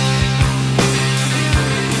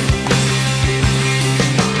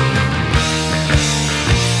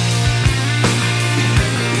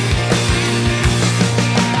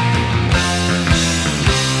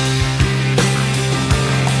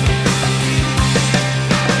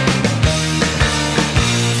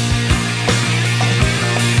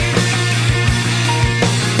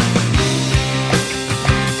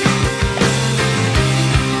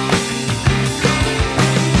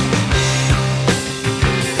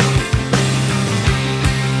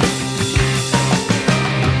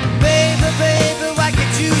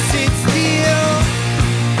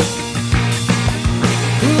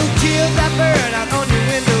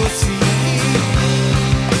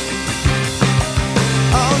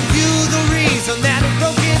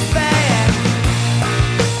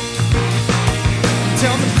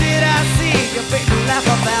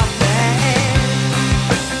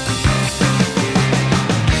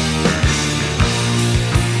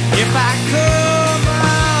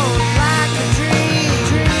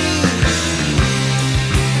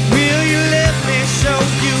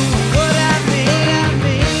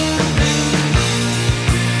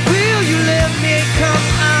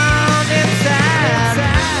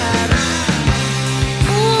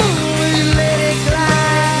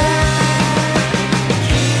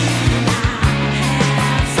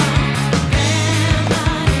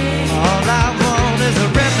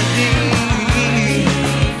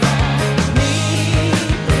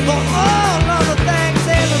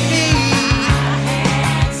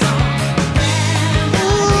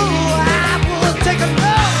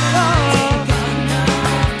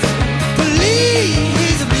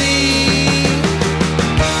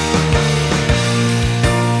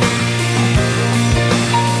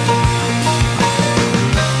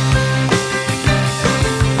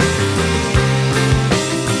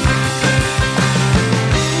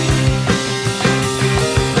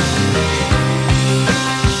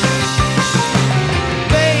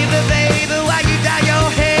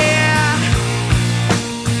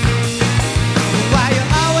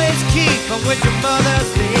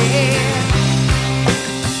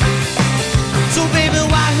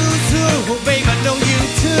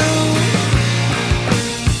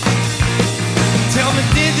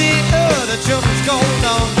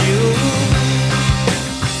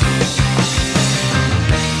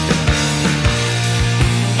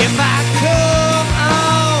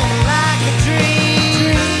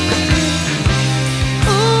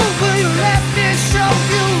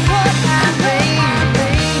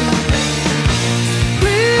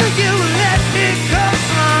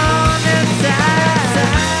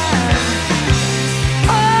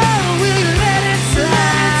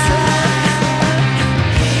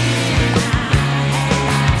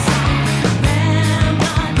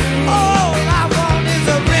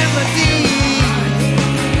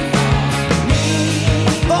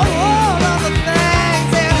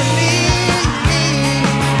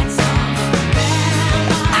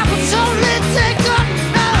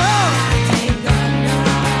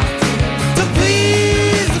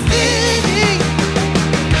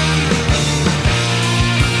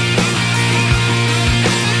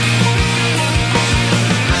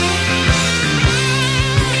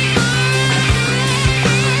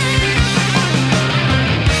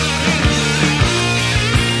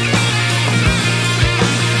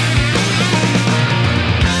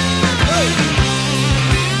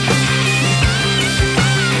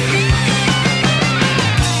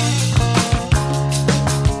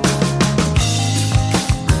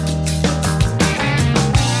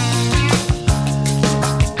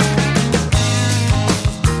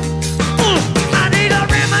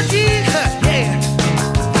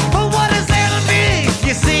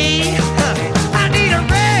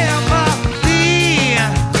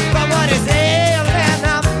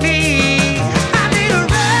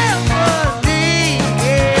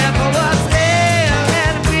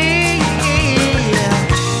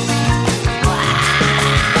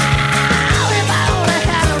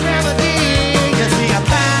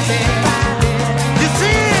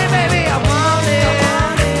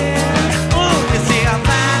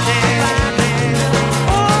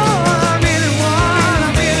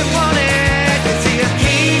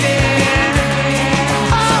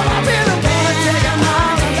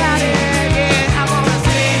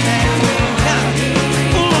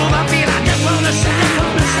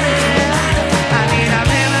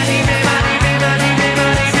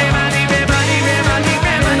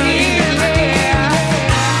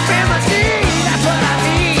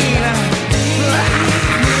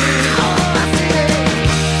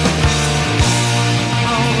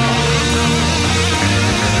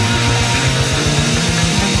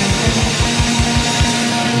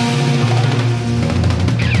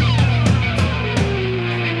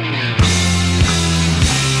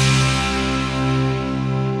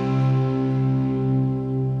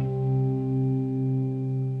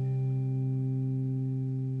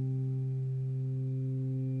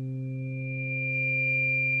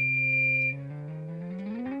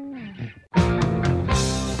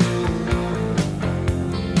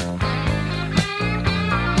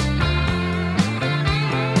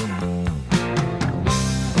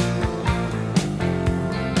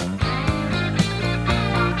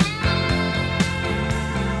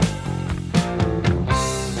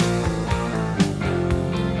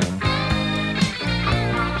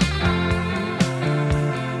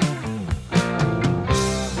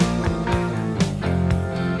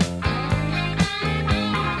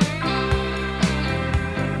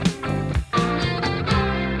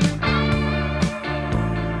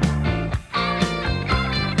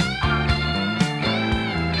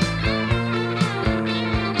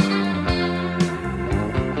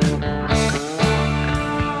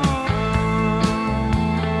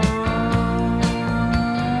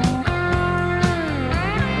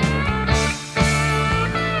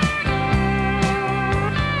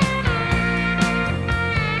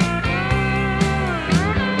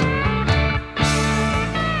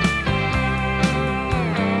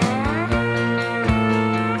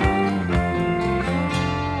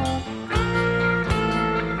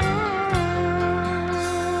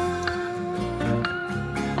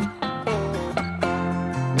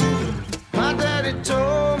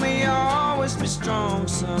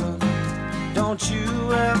 don't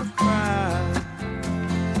you ever cry.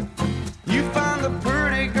 You find the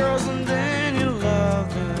pretty girls and then you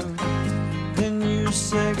love them, then you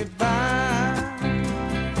say goodbye.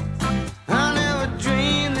 I never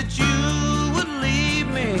dreamed that you would leave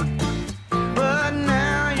me, but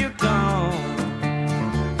now you're gone.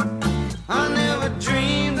 I never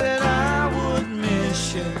dreamed that I would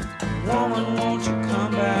miss you. Woman, won't you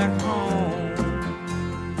come back home?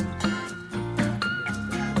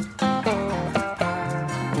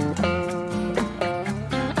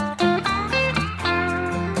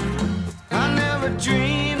 I never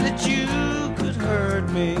dreamed that you could hurt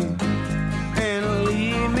me and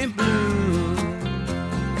leave me blue.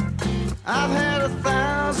 I've had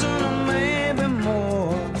 1,000 or maybe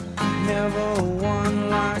more, never one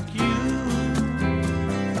like you.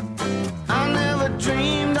 I never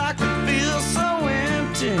dreamed I could feel so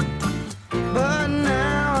empty, but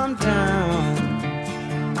now I'm down.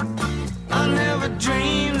 I never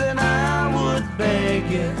dreamed that I would beg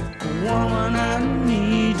you, woman, I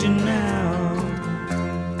need you now.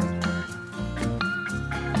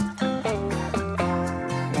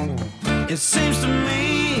 It seems to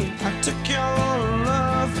me I took your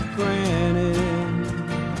love for granted.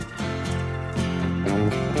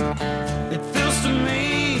 It feels to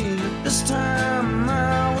me that this time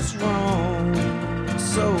I was wrong,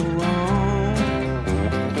 so wrong.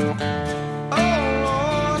 Oh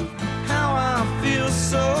Lord, how I feel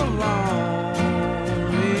so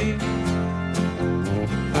lonely.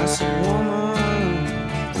 I said, woman,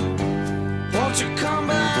 won't you come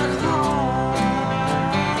back home?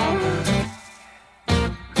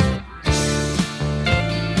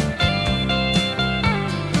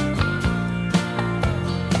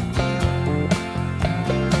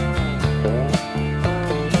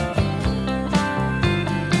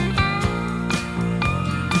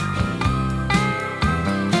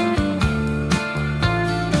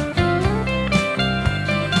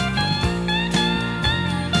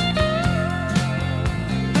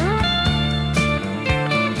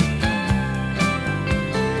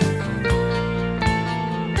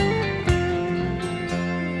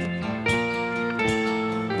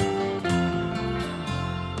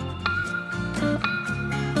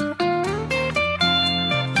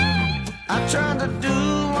 I tried to do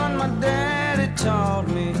what my daddy taught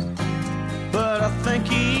me, but I think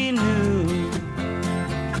he knew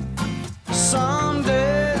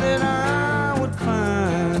someday that I would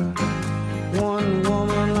find one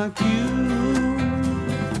woman like you.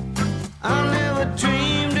 I never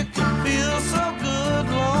dreamed it could feel so good,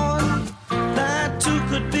 Lord, that two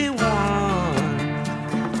could be one.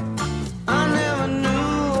 I never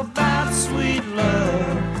knew about sweet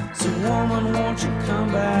love, so woman, won't you come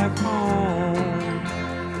back home?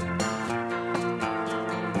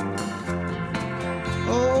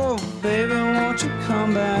 Oh, baby, won't you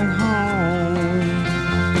come back home?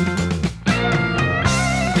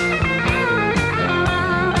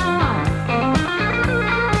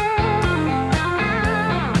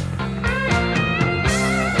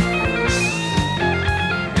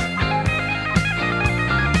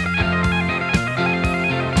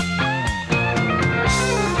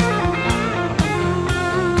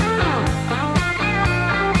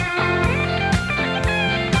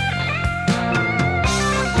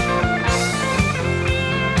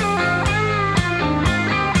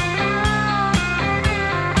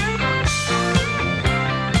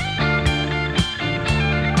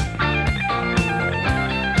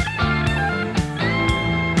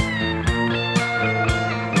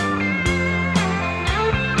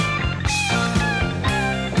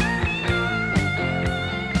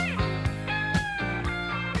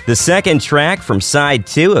 The second track from side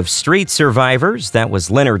 2 of Street Survivors, that was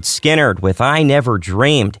Lynyrd Skynyrd with I Never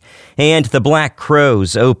Dreamed, and the Black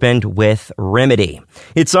Crowes opened with Remedy.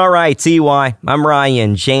 It's alright, TY. I'm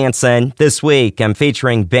Ryan Jansen. This week, I'm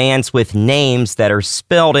featuring bands with names that are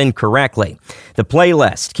spelled incorrectly. The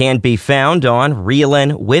playlist can be found on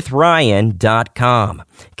reelinwithryan.com.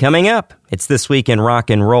 Coming up, it's This Week in Rock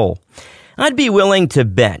and Roll. I'd be willing to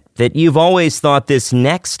bet that you've always thought this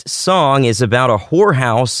next song is about a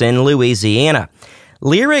whorehouse in Louisiana.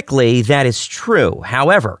 Lyrically, that is true.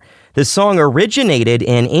 However, the song originated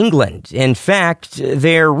in England. In fact,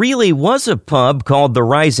 there really was a pub called the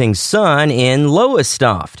Rising Sun in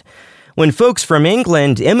Lowestoft. When folks from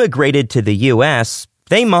England immigrated to the U.S.,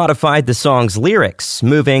 they modified the song's lyrics,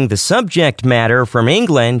 moving the subject matter from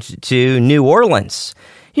England to New Orleans.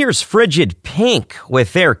 Here's Frigid Pink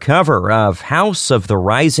with their cover of House of the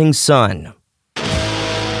Rising Sun.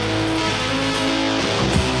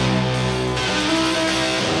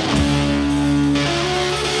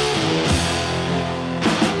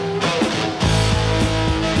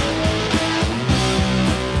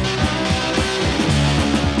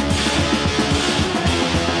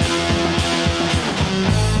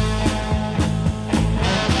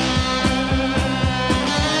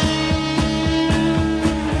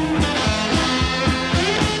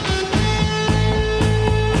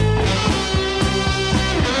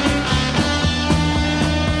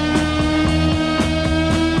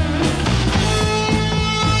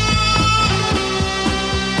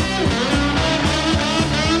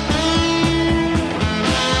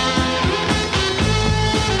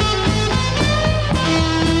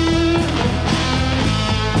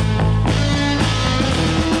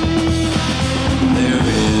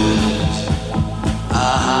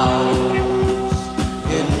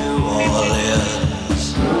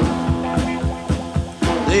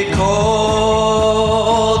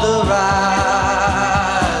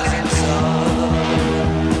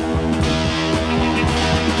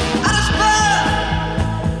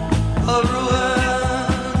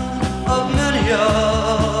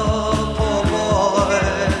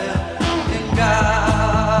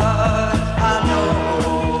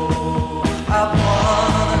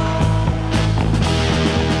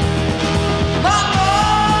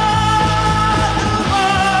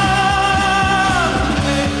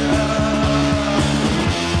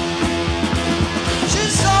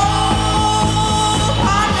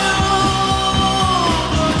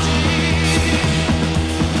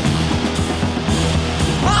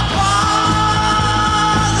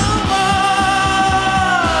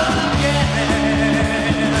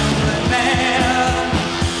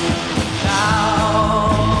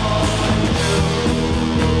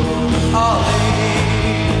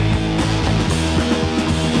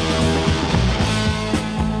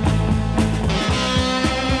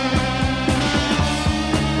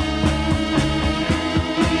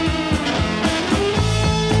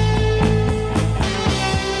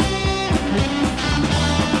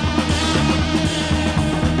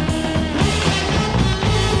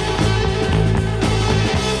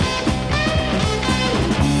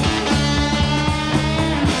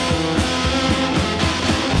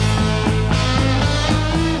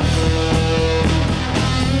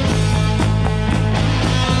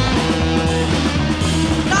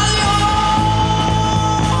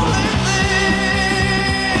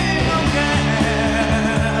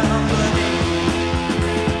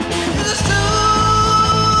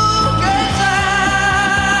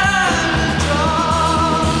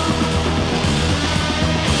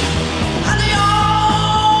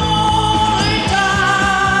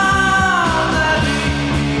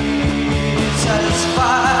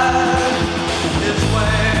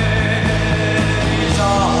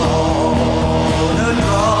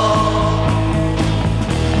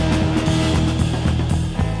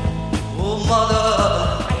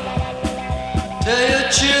 mother, tell your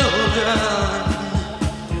children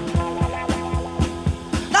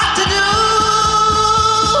not to do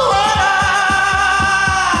what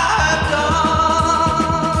I've done.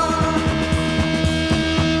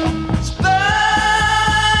 Spend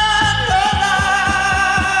her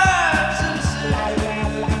lives in sin,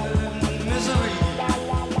 misery,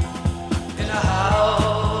 in a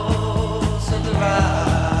house of the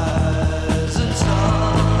rising sun.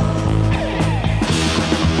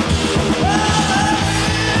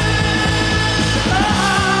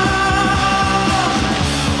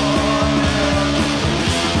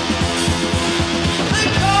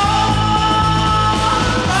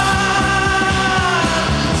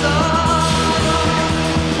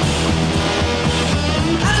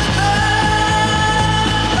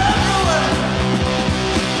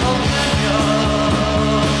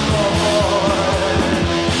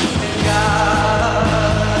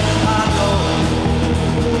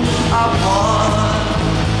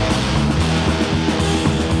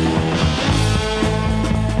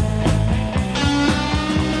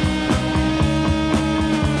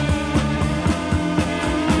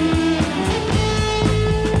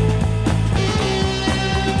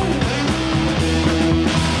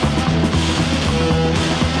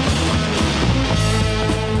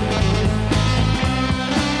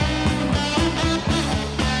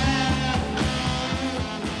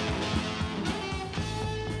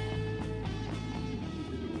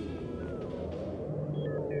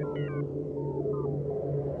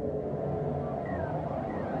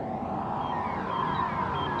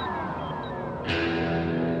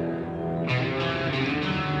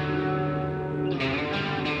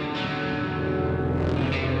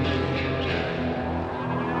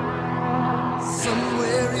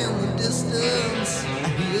 Somewhere in the distance, I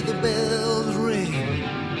hear the bells ring.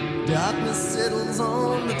 Darkness settles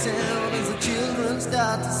on the town as the children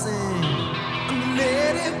start to sing. And the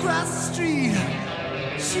lady across the street,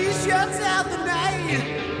 she shuts out the night.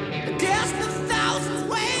 Against the thousands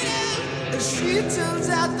waiting, and she turns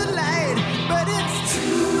out the light. But it's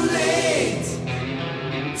too late,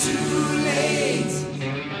 too late,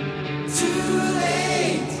 too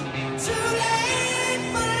late, too late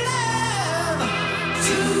for love.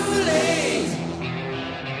 Too late,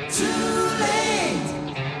 too late,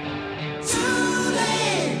 too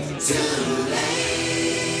late, too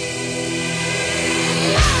late.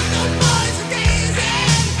 Love no boys and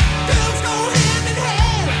daisies, girls go hand in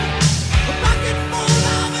hand. A pocket full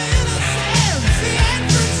of innocence, the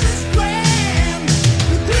entrance is grand.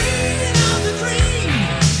 The green of the dream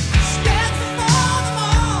stands before them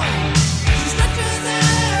all. She stretches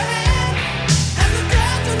out her hand, and the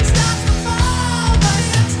curtain starts to fall. But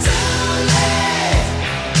it's too late,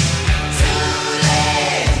 too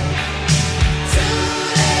late, too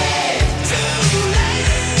late, too late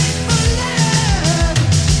for love.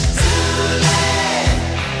 Too late,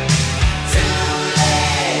 too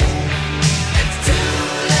late, it's too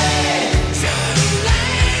late, too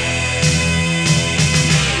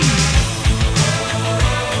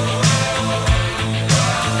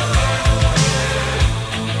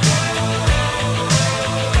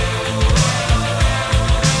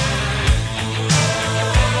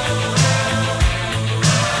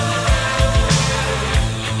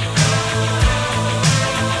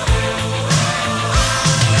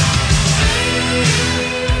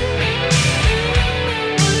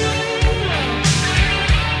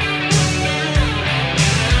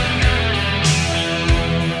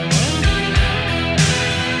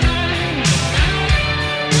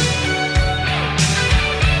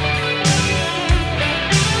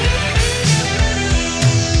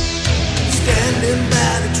standing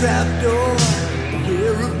by the trapdoor,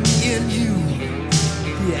 aware of me and you,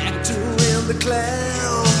 the actor and the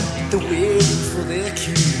clown, they're waiting for their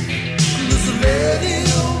cue. There's a lady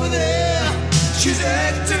over there, she's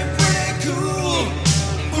acting pretty cool,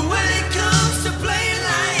 but when it comes to playing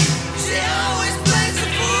life, she always plays the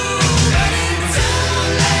fool. But it's too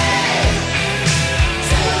late,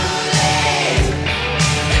 too late,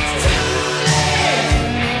 it's too late,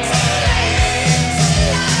 too late to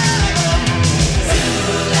love. Too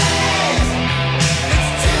late,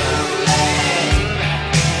 it's too late,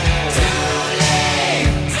 too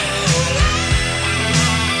late, too late.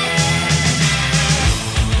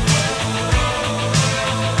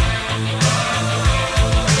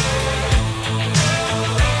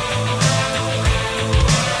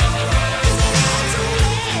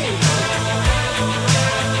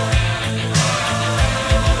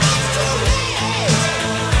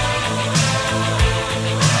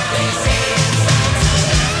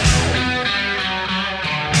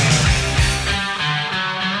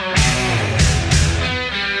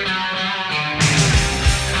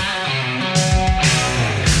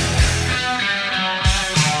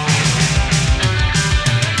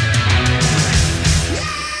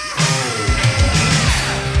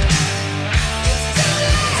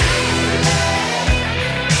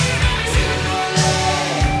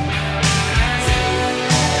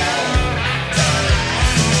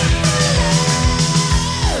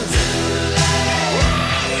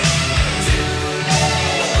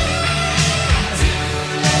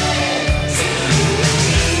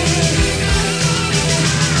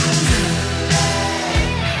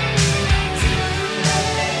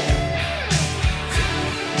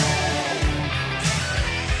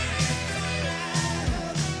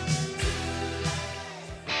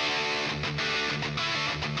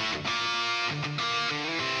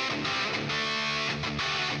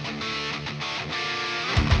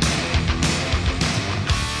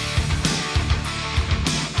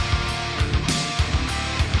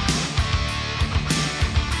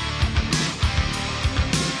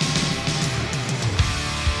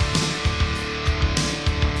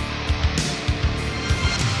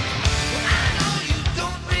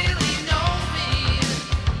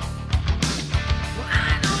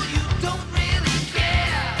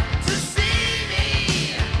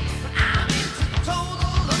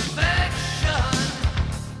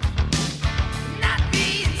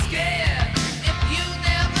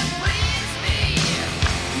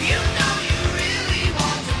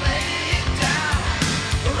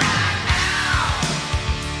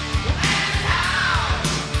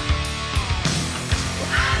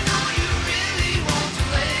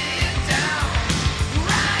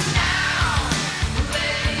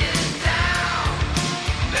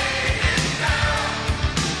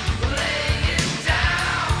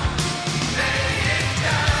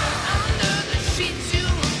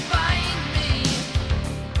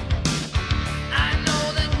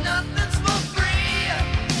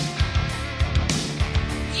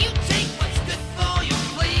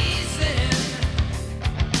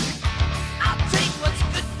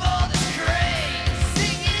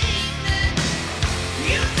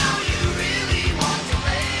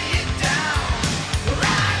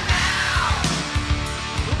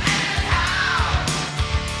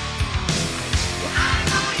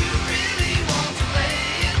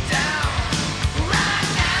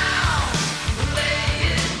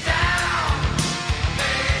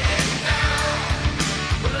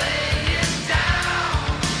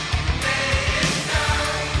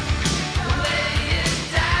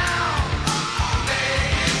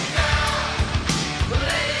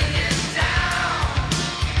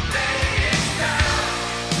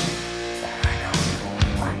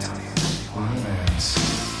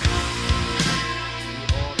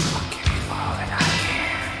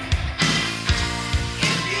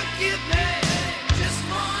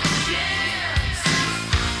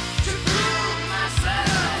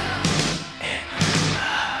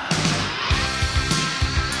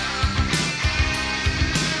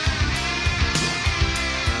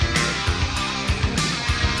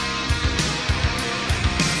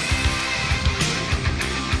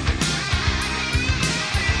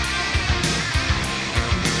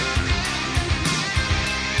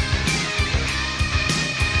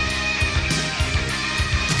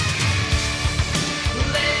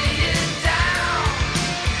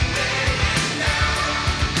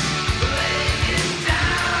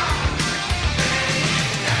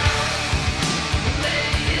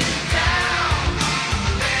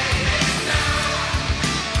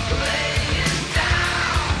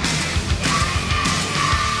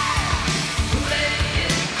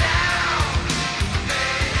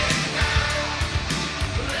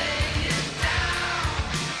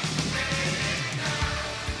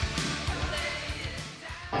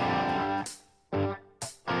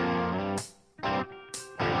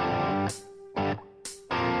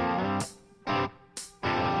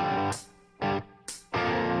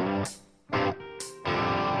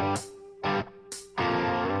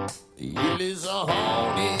 Lilies are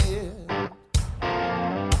haunted,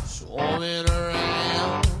 swarming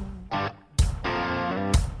around.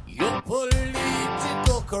 Your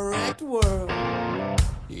political correct world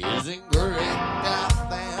isn't correct, I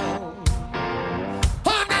found.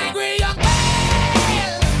 I'm angry young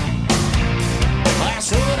man,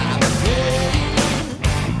 that's what I became.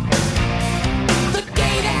 The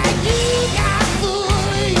day that you got full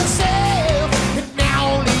of yourself, and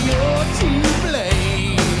now only you're to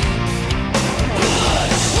blame.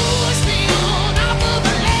 Push me on off of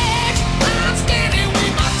the ledge, I'm standing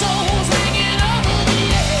with my toes hanging over the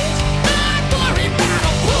edge. Not worried about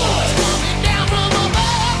a push coming down from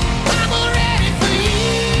above, I'm ready for you.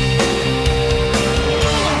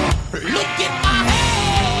 Look at my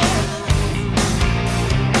hand,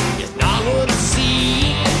 it's not what it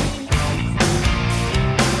seems.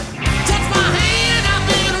 Touch my hand, I've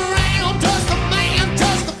been around. Touch the man,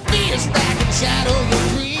 touch the fierce back and shadow your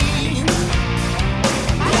dreams.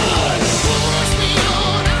 Push me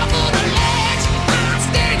on off of the ledge, I'm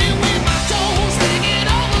standing with my toes hanging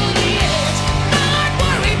over the edge. Not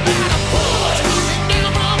worried about a push coming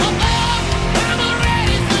down from above, I'm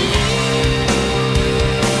ready for you.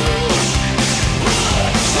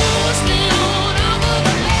 Push me on off of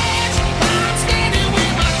the ledge, I'm standing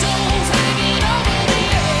with my toes hanging over the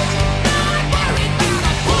edge. Not worried about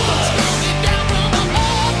a push coming down from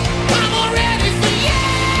above, I'm ready for you.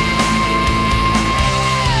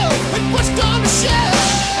 And push on the shove,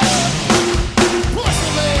 push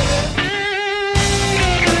me, baby.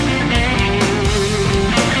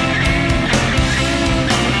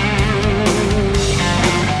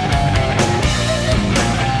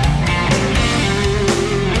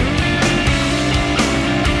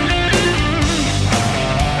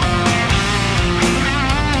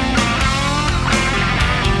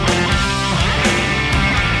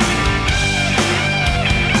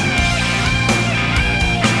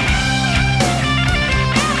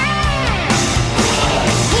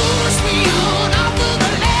 Push me on off of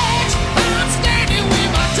the ledge, I'm standing with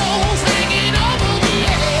my toes hanging over the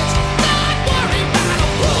edge. Not worried about a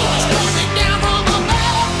push coming down from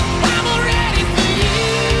above, I'm ready for you.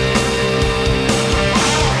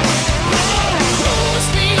 Push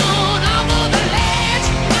me on off of the ledge,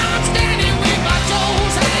 I'm standing with my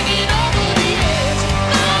toes hanging over the edge.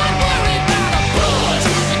 Not worried about a push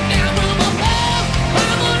coming down from above,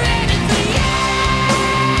 I'm ready for you.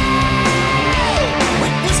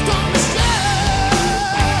 When push comes to shove.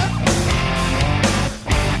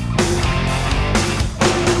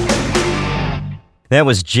 That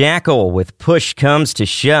was Jackal with Push Comes to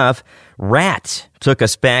Shove. Rat took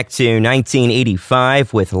us back to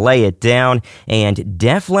 1985 with Lay It Down, and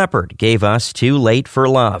Def Leppard gave us Too Late for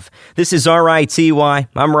Love. This is RITY.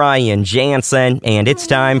 I'm Ryan Jansen, and it's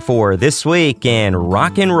time for This Week in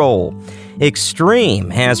Rock and Roll.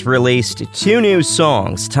 Extreme has released 2 new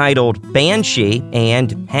songs titled Banshee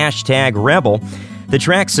and #Rebel. The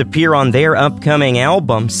tracks appear on their upcoming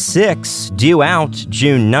album 6, due out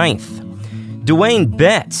June 9th. Dwayne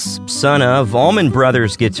Betts, son of Allman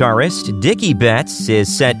Brothers guitarist Dickie Betts,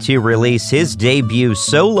 is set to release his debut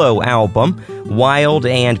solo album, Wild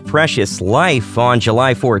and Precious Life, on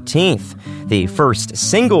July 14th. The first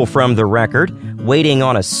single from the record, Waiting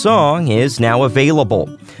on a Song, is now available.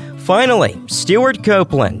 Finally, Stuart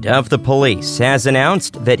Copeland of The Police has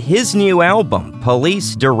announced that his new album,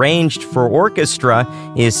 Police Deranged for Orchestra,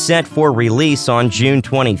 is set for release on June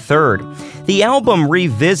 23rd. The album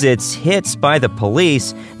revisits hits by The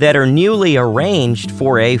Police that are newly arranged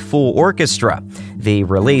for a full orchestra. The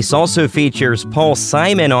release also features Paul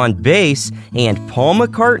Simon on bass and Paul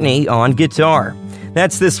McCartney on guitar.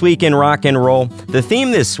 That's This Week in Rock and Roll. The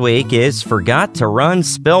theme this week is Forgot to Run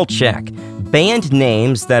Spell Check, band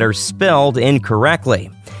names that are spelled incorrectly.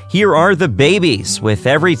 Here are the Babies with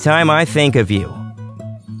Every Time I Think of You.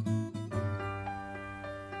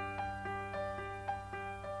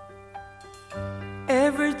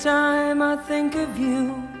 Every time I think of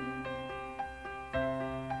you,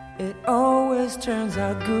 it always turns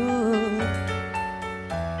out good.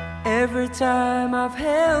 Every time I've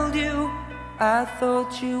held you, I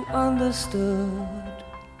thought you understood.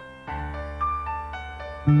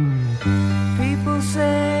 People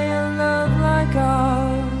say a love like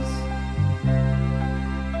ours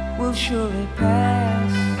will surely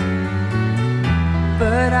pass,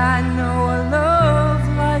 but I know a love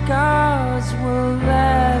like ours will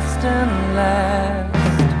last and last.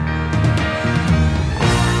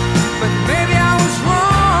 But maybe I was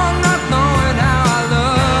wrong not knowing how our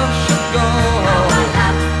love should go.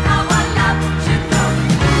 How our love should go.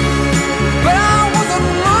 But I wasn't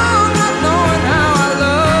wrong not knowing how our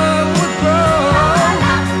love would grow.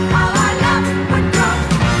 How our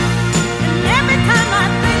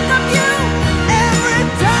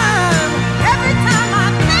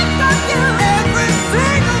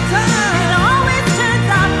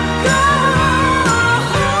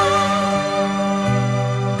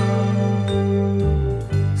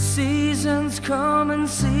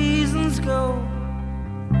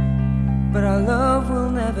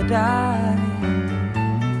never die.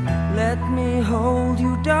 Let me hold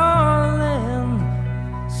you, darling,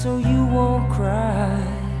 so you won't cry.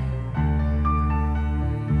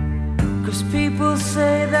 'Cause people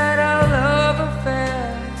say that our love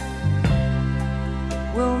affair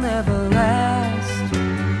will never last,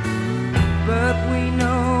 but we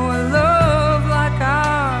know a love like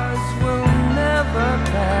ours will never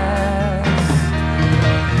pass.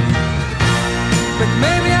 But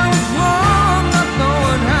maybe I was wrong not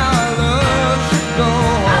knowing how our love should go.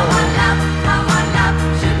 How our love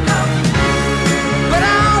should go. But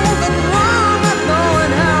I wasn't wrong not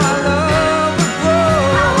knowing how our love would grow.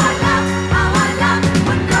 How our love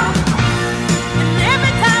would grow. And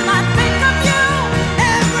every time I think of you,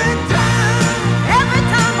 every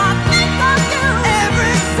time I think of you,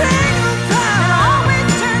 every single time, it always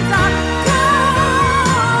turns out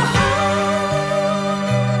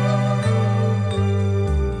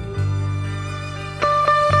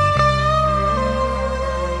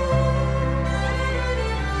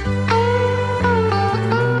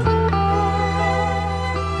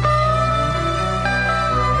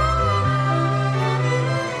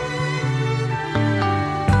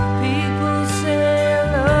people say a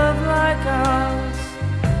love like ours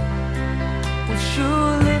will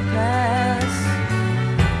surely pass,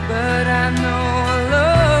 but I know a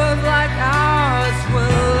love like ours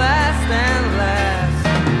will last and last.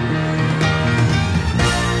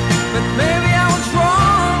 But maybe I was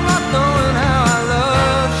wrong not knowing how our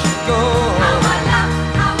love should go. How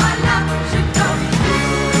our love should go.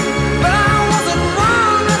 But I wasn't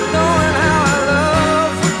wrong not knowing how our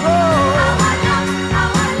love would grow. How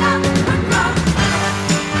our love would grow.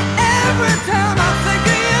 Every time I think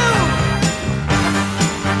of you,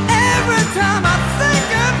 every time I think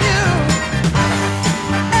of you,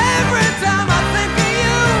 every time I think of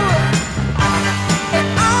you, it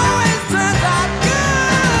always turns out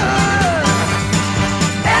good.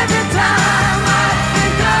 Every time I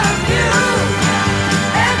think of you,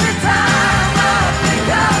 every time I think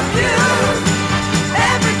of you,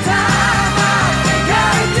 every time I think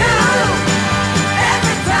of you,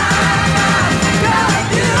 every time I think of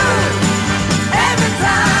you, every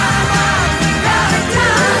time I think of you,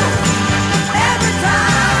 every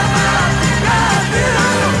time I think of you,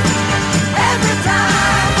 every time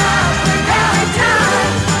I think of you,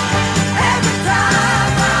 every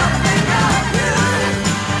time I think of you,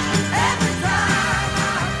 every time.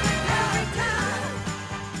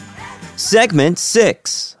 Segment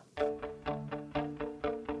 6.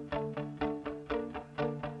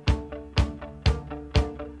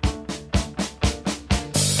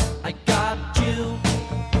 I got you.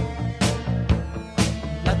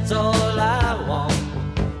 That's all I want.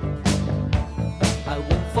 I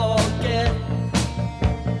won't forget.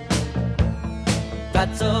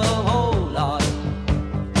 That's a whole lot.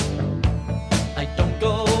 I don't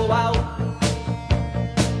go out.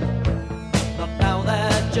 Not now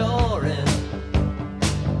that you're in.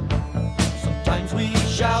 Sometimes we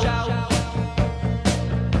shout,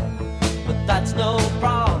 but that's no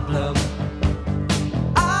problem.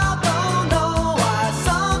 I don't know why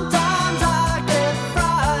sometimes I get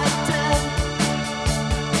frightened.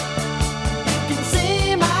 You can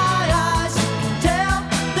see my eyes, you can tell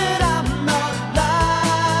that I'm not lying.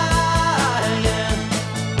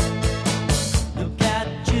 Look at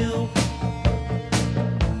you,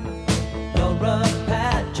 you're a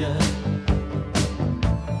pageant.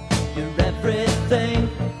 You're everything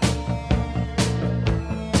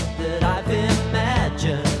that I've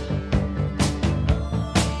imagined.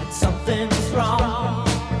 But something's wrong.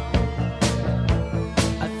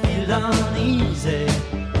 I feel uneasy.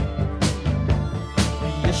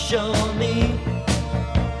 Reassure me.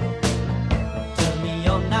 Tell me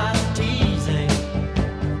you're not teasing.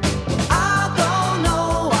 I don't know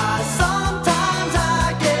why sometimes I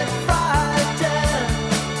get frightened.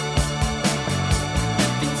 You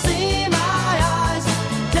can see my eyes, you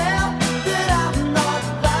can tell that I'm not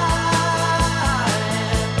lying.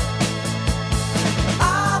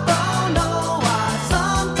 I don't know why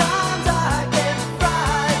sometimes I get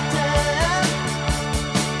frightened.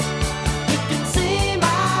 You can see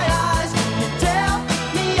my eyes, you tell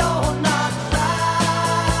me you're not lying.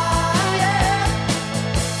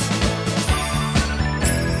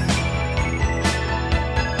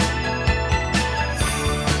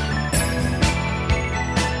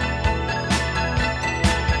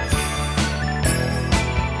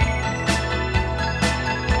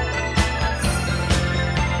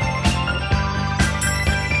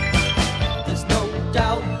 There's no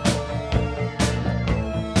doubt,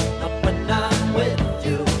 not when I'm with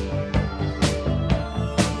you.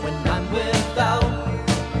 When I'm without,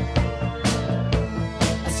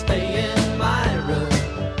 I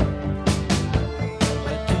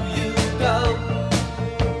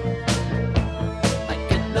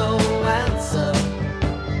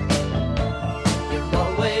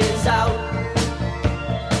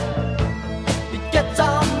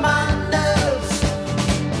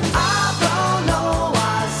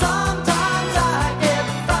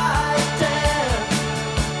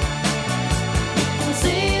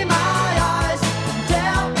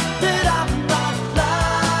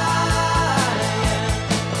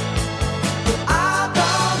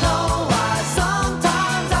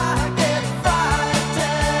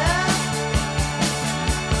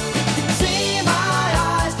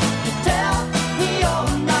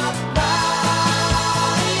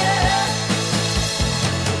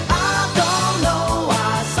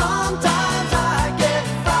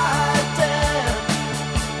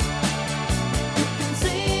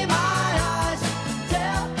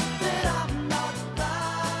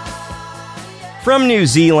From New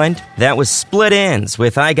Zealand, that was Split Enz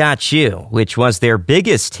with I Got You, which was their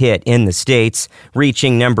biggest hit in the States,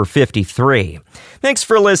 reaching number 53. Thanks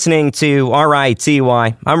for listening to RITY.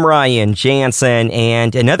 I'm Ryan Jansen,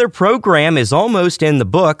 and another program is almost in the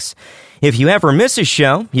books. If you ever miss a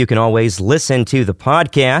show, you can always listen to the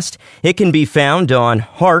podcast. It can be found on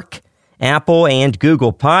Hark, Apple and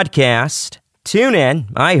Google Podcast,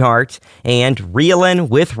 TuneIn, iHeart, and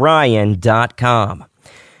ReelinWithRyan.com.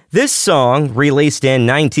 This song, released in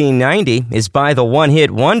 1990, is by the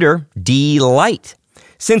one-hit wonder Dee-Lite.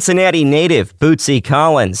 Cincinnati native Bootsy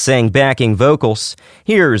Collins sang backing vocals.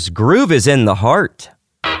 Here's Groove is in the Heart.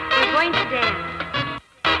 We're going to dance.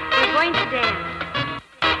 We're going to dance.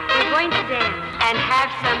 We're going to dance and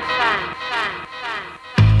have some fun.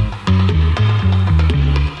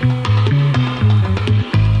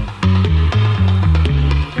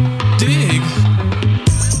 Dig.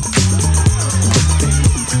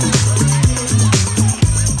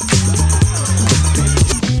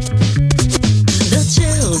 The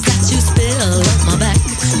chills that you spill up my back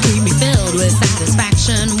keep me filled with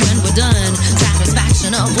satisfaction when we're done.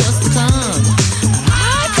 Satisfaction of what's to come.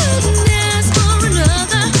 I couldn't ask for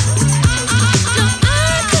another. No,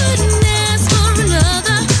 I couldn't ask for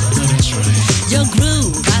another. Oh, that's right. Your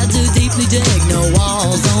groove, I do deeply dig. No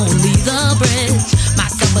walls, only the bridge. My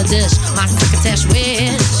supper dish, my succotash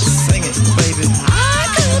wish. Sing it, baby. I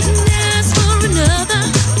couldn't ask for another.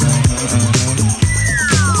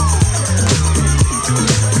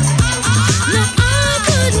 No, I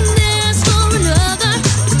couldn't ask for another.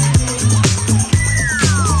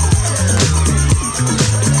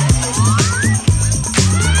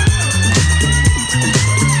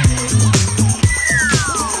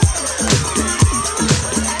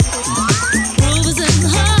 Groove is in the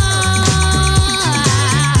heart.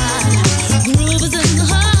 Groove is in the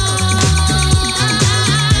heart.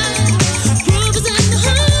 Groove is in the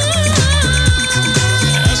heart.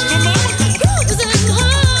 Groove is in the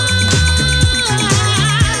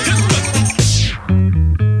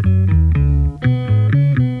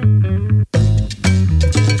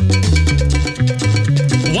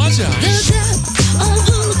Watch out. The depth of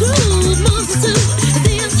who the groove moves us to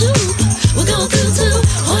the end hoop. We'll go through to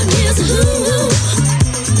one here's a who.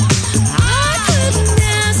 I couldn't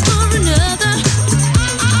ask for another.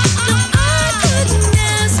 No, I couldn't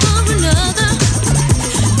ask for another.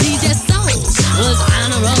 DJ Soul was on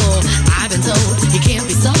a roll. I've been told he can't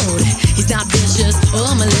be sold. He's not vicious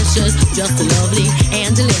or malicious, just lovely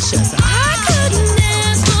and delicious. I couldn't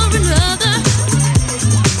ask for another.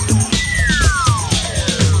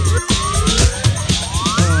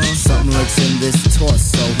 Something lurks in this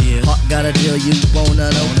torso. Heart got a deal you wanna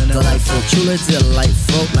know. Delightful, truly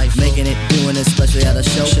delightful. Making it, doing it, especially at a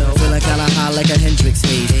show. Feeling kinda high like a Hendrix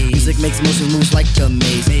haze. Music makes motion moves like a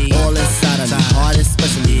maze. All inside of me, heart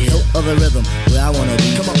especially. Hilt of the rhythm, where I wanna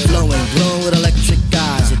be. Come on, flowing, glowing with electric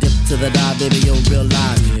eyes. You dip to the dive, baby, you'll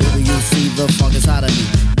realize. Baby, you'll see the funk inside of me.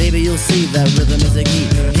 Baby, you'll see that rhythm is the key.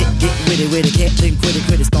 Get witty, can't think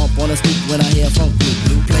quitty. Stomp on a stoop when I hear funk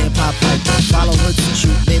blue. Playing pop pipe, follow her to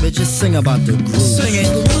shoot. Baby, just sing about the groove. Sing it.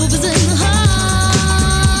 Groove is in the heart.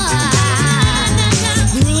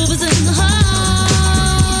 Groove is in the heart.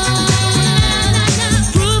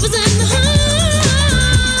 Groove is in the heart.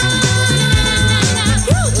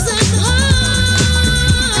 Groove is in the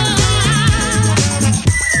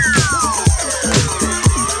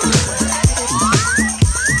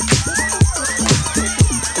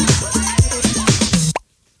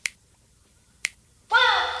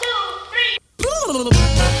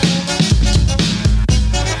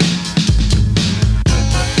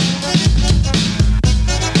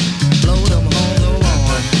Blow them home, go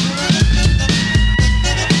on.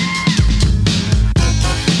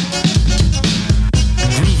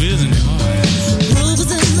 Groove is in the heart. Groove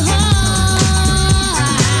is in the heart.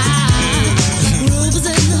 Groove is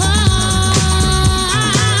in the heart.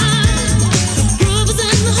 Groove is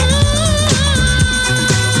in the heart.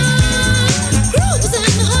 Groove is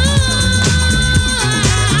in the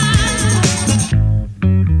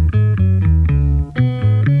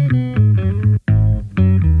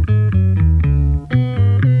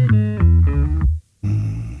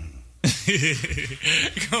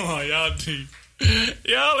Come on,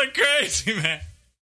 y'all are crazy, man.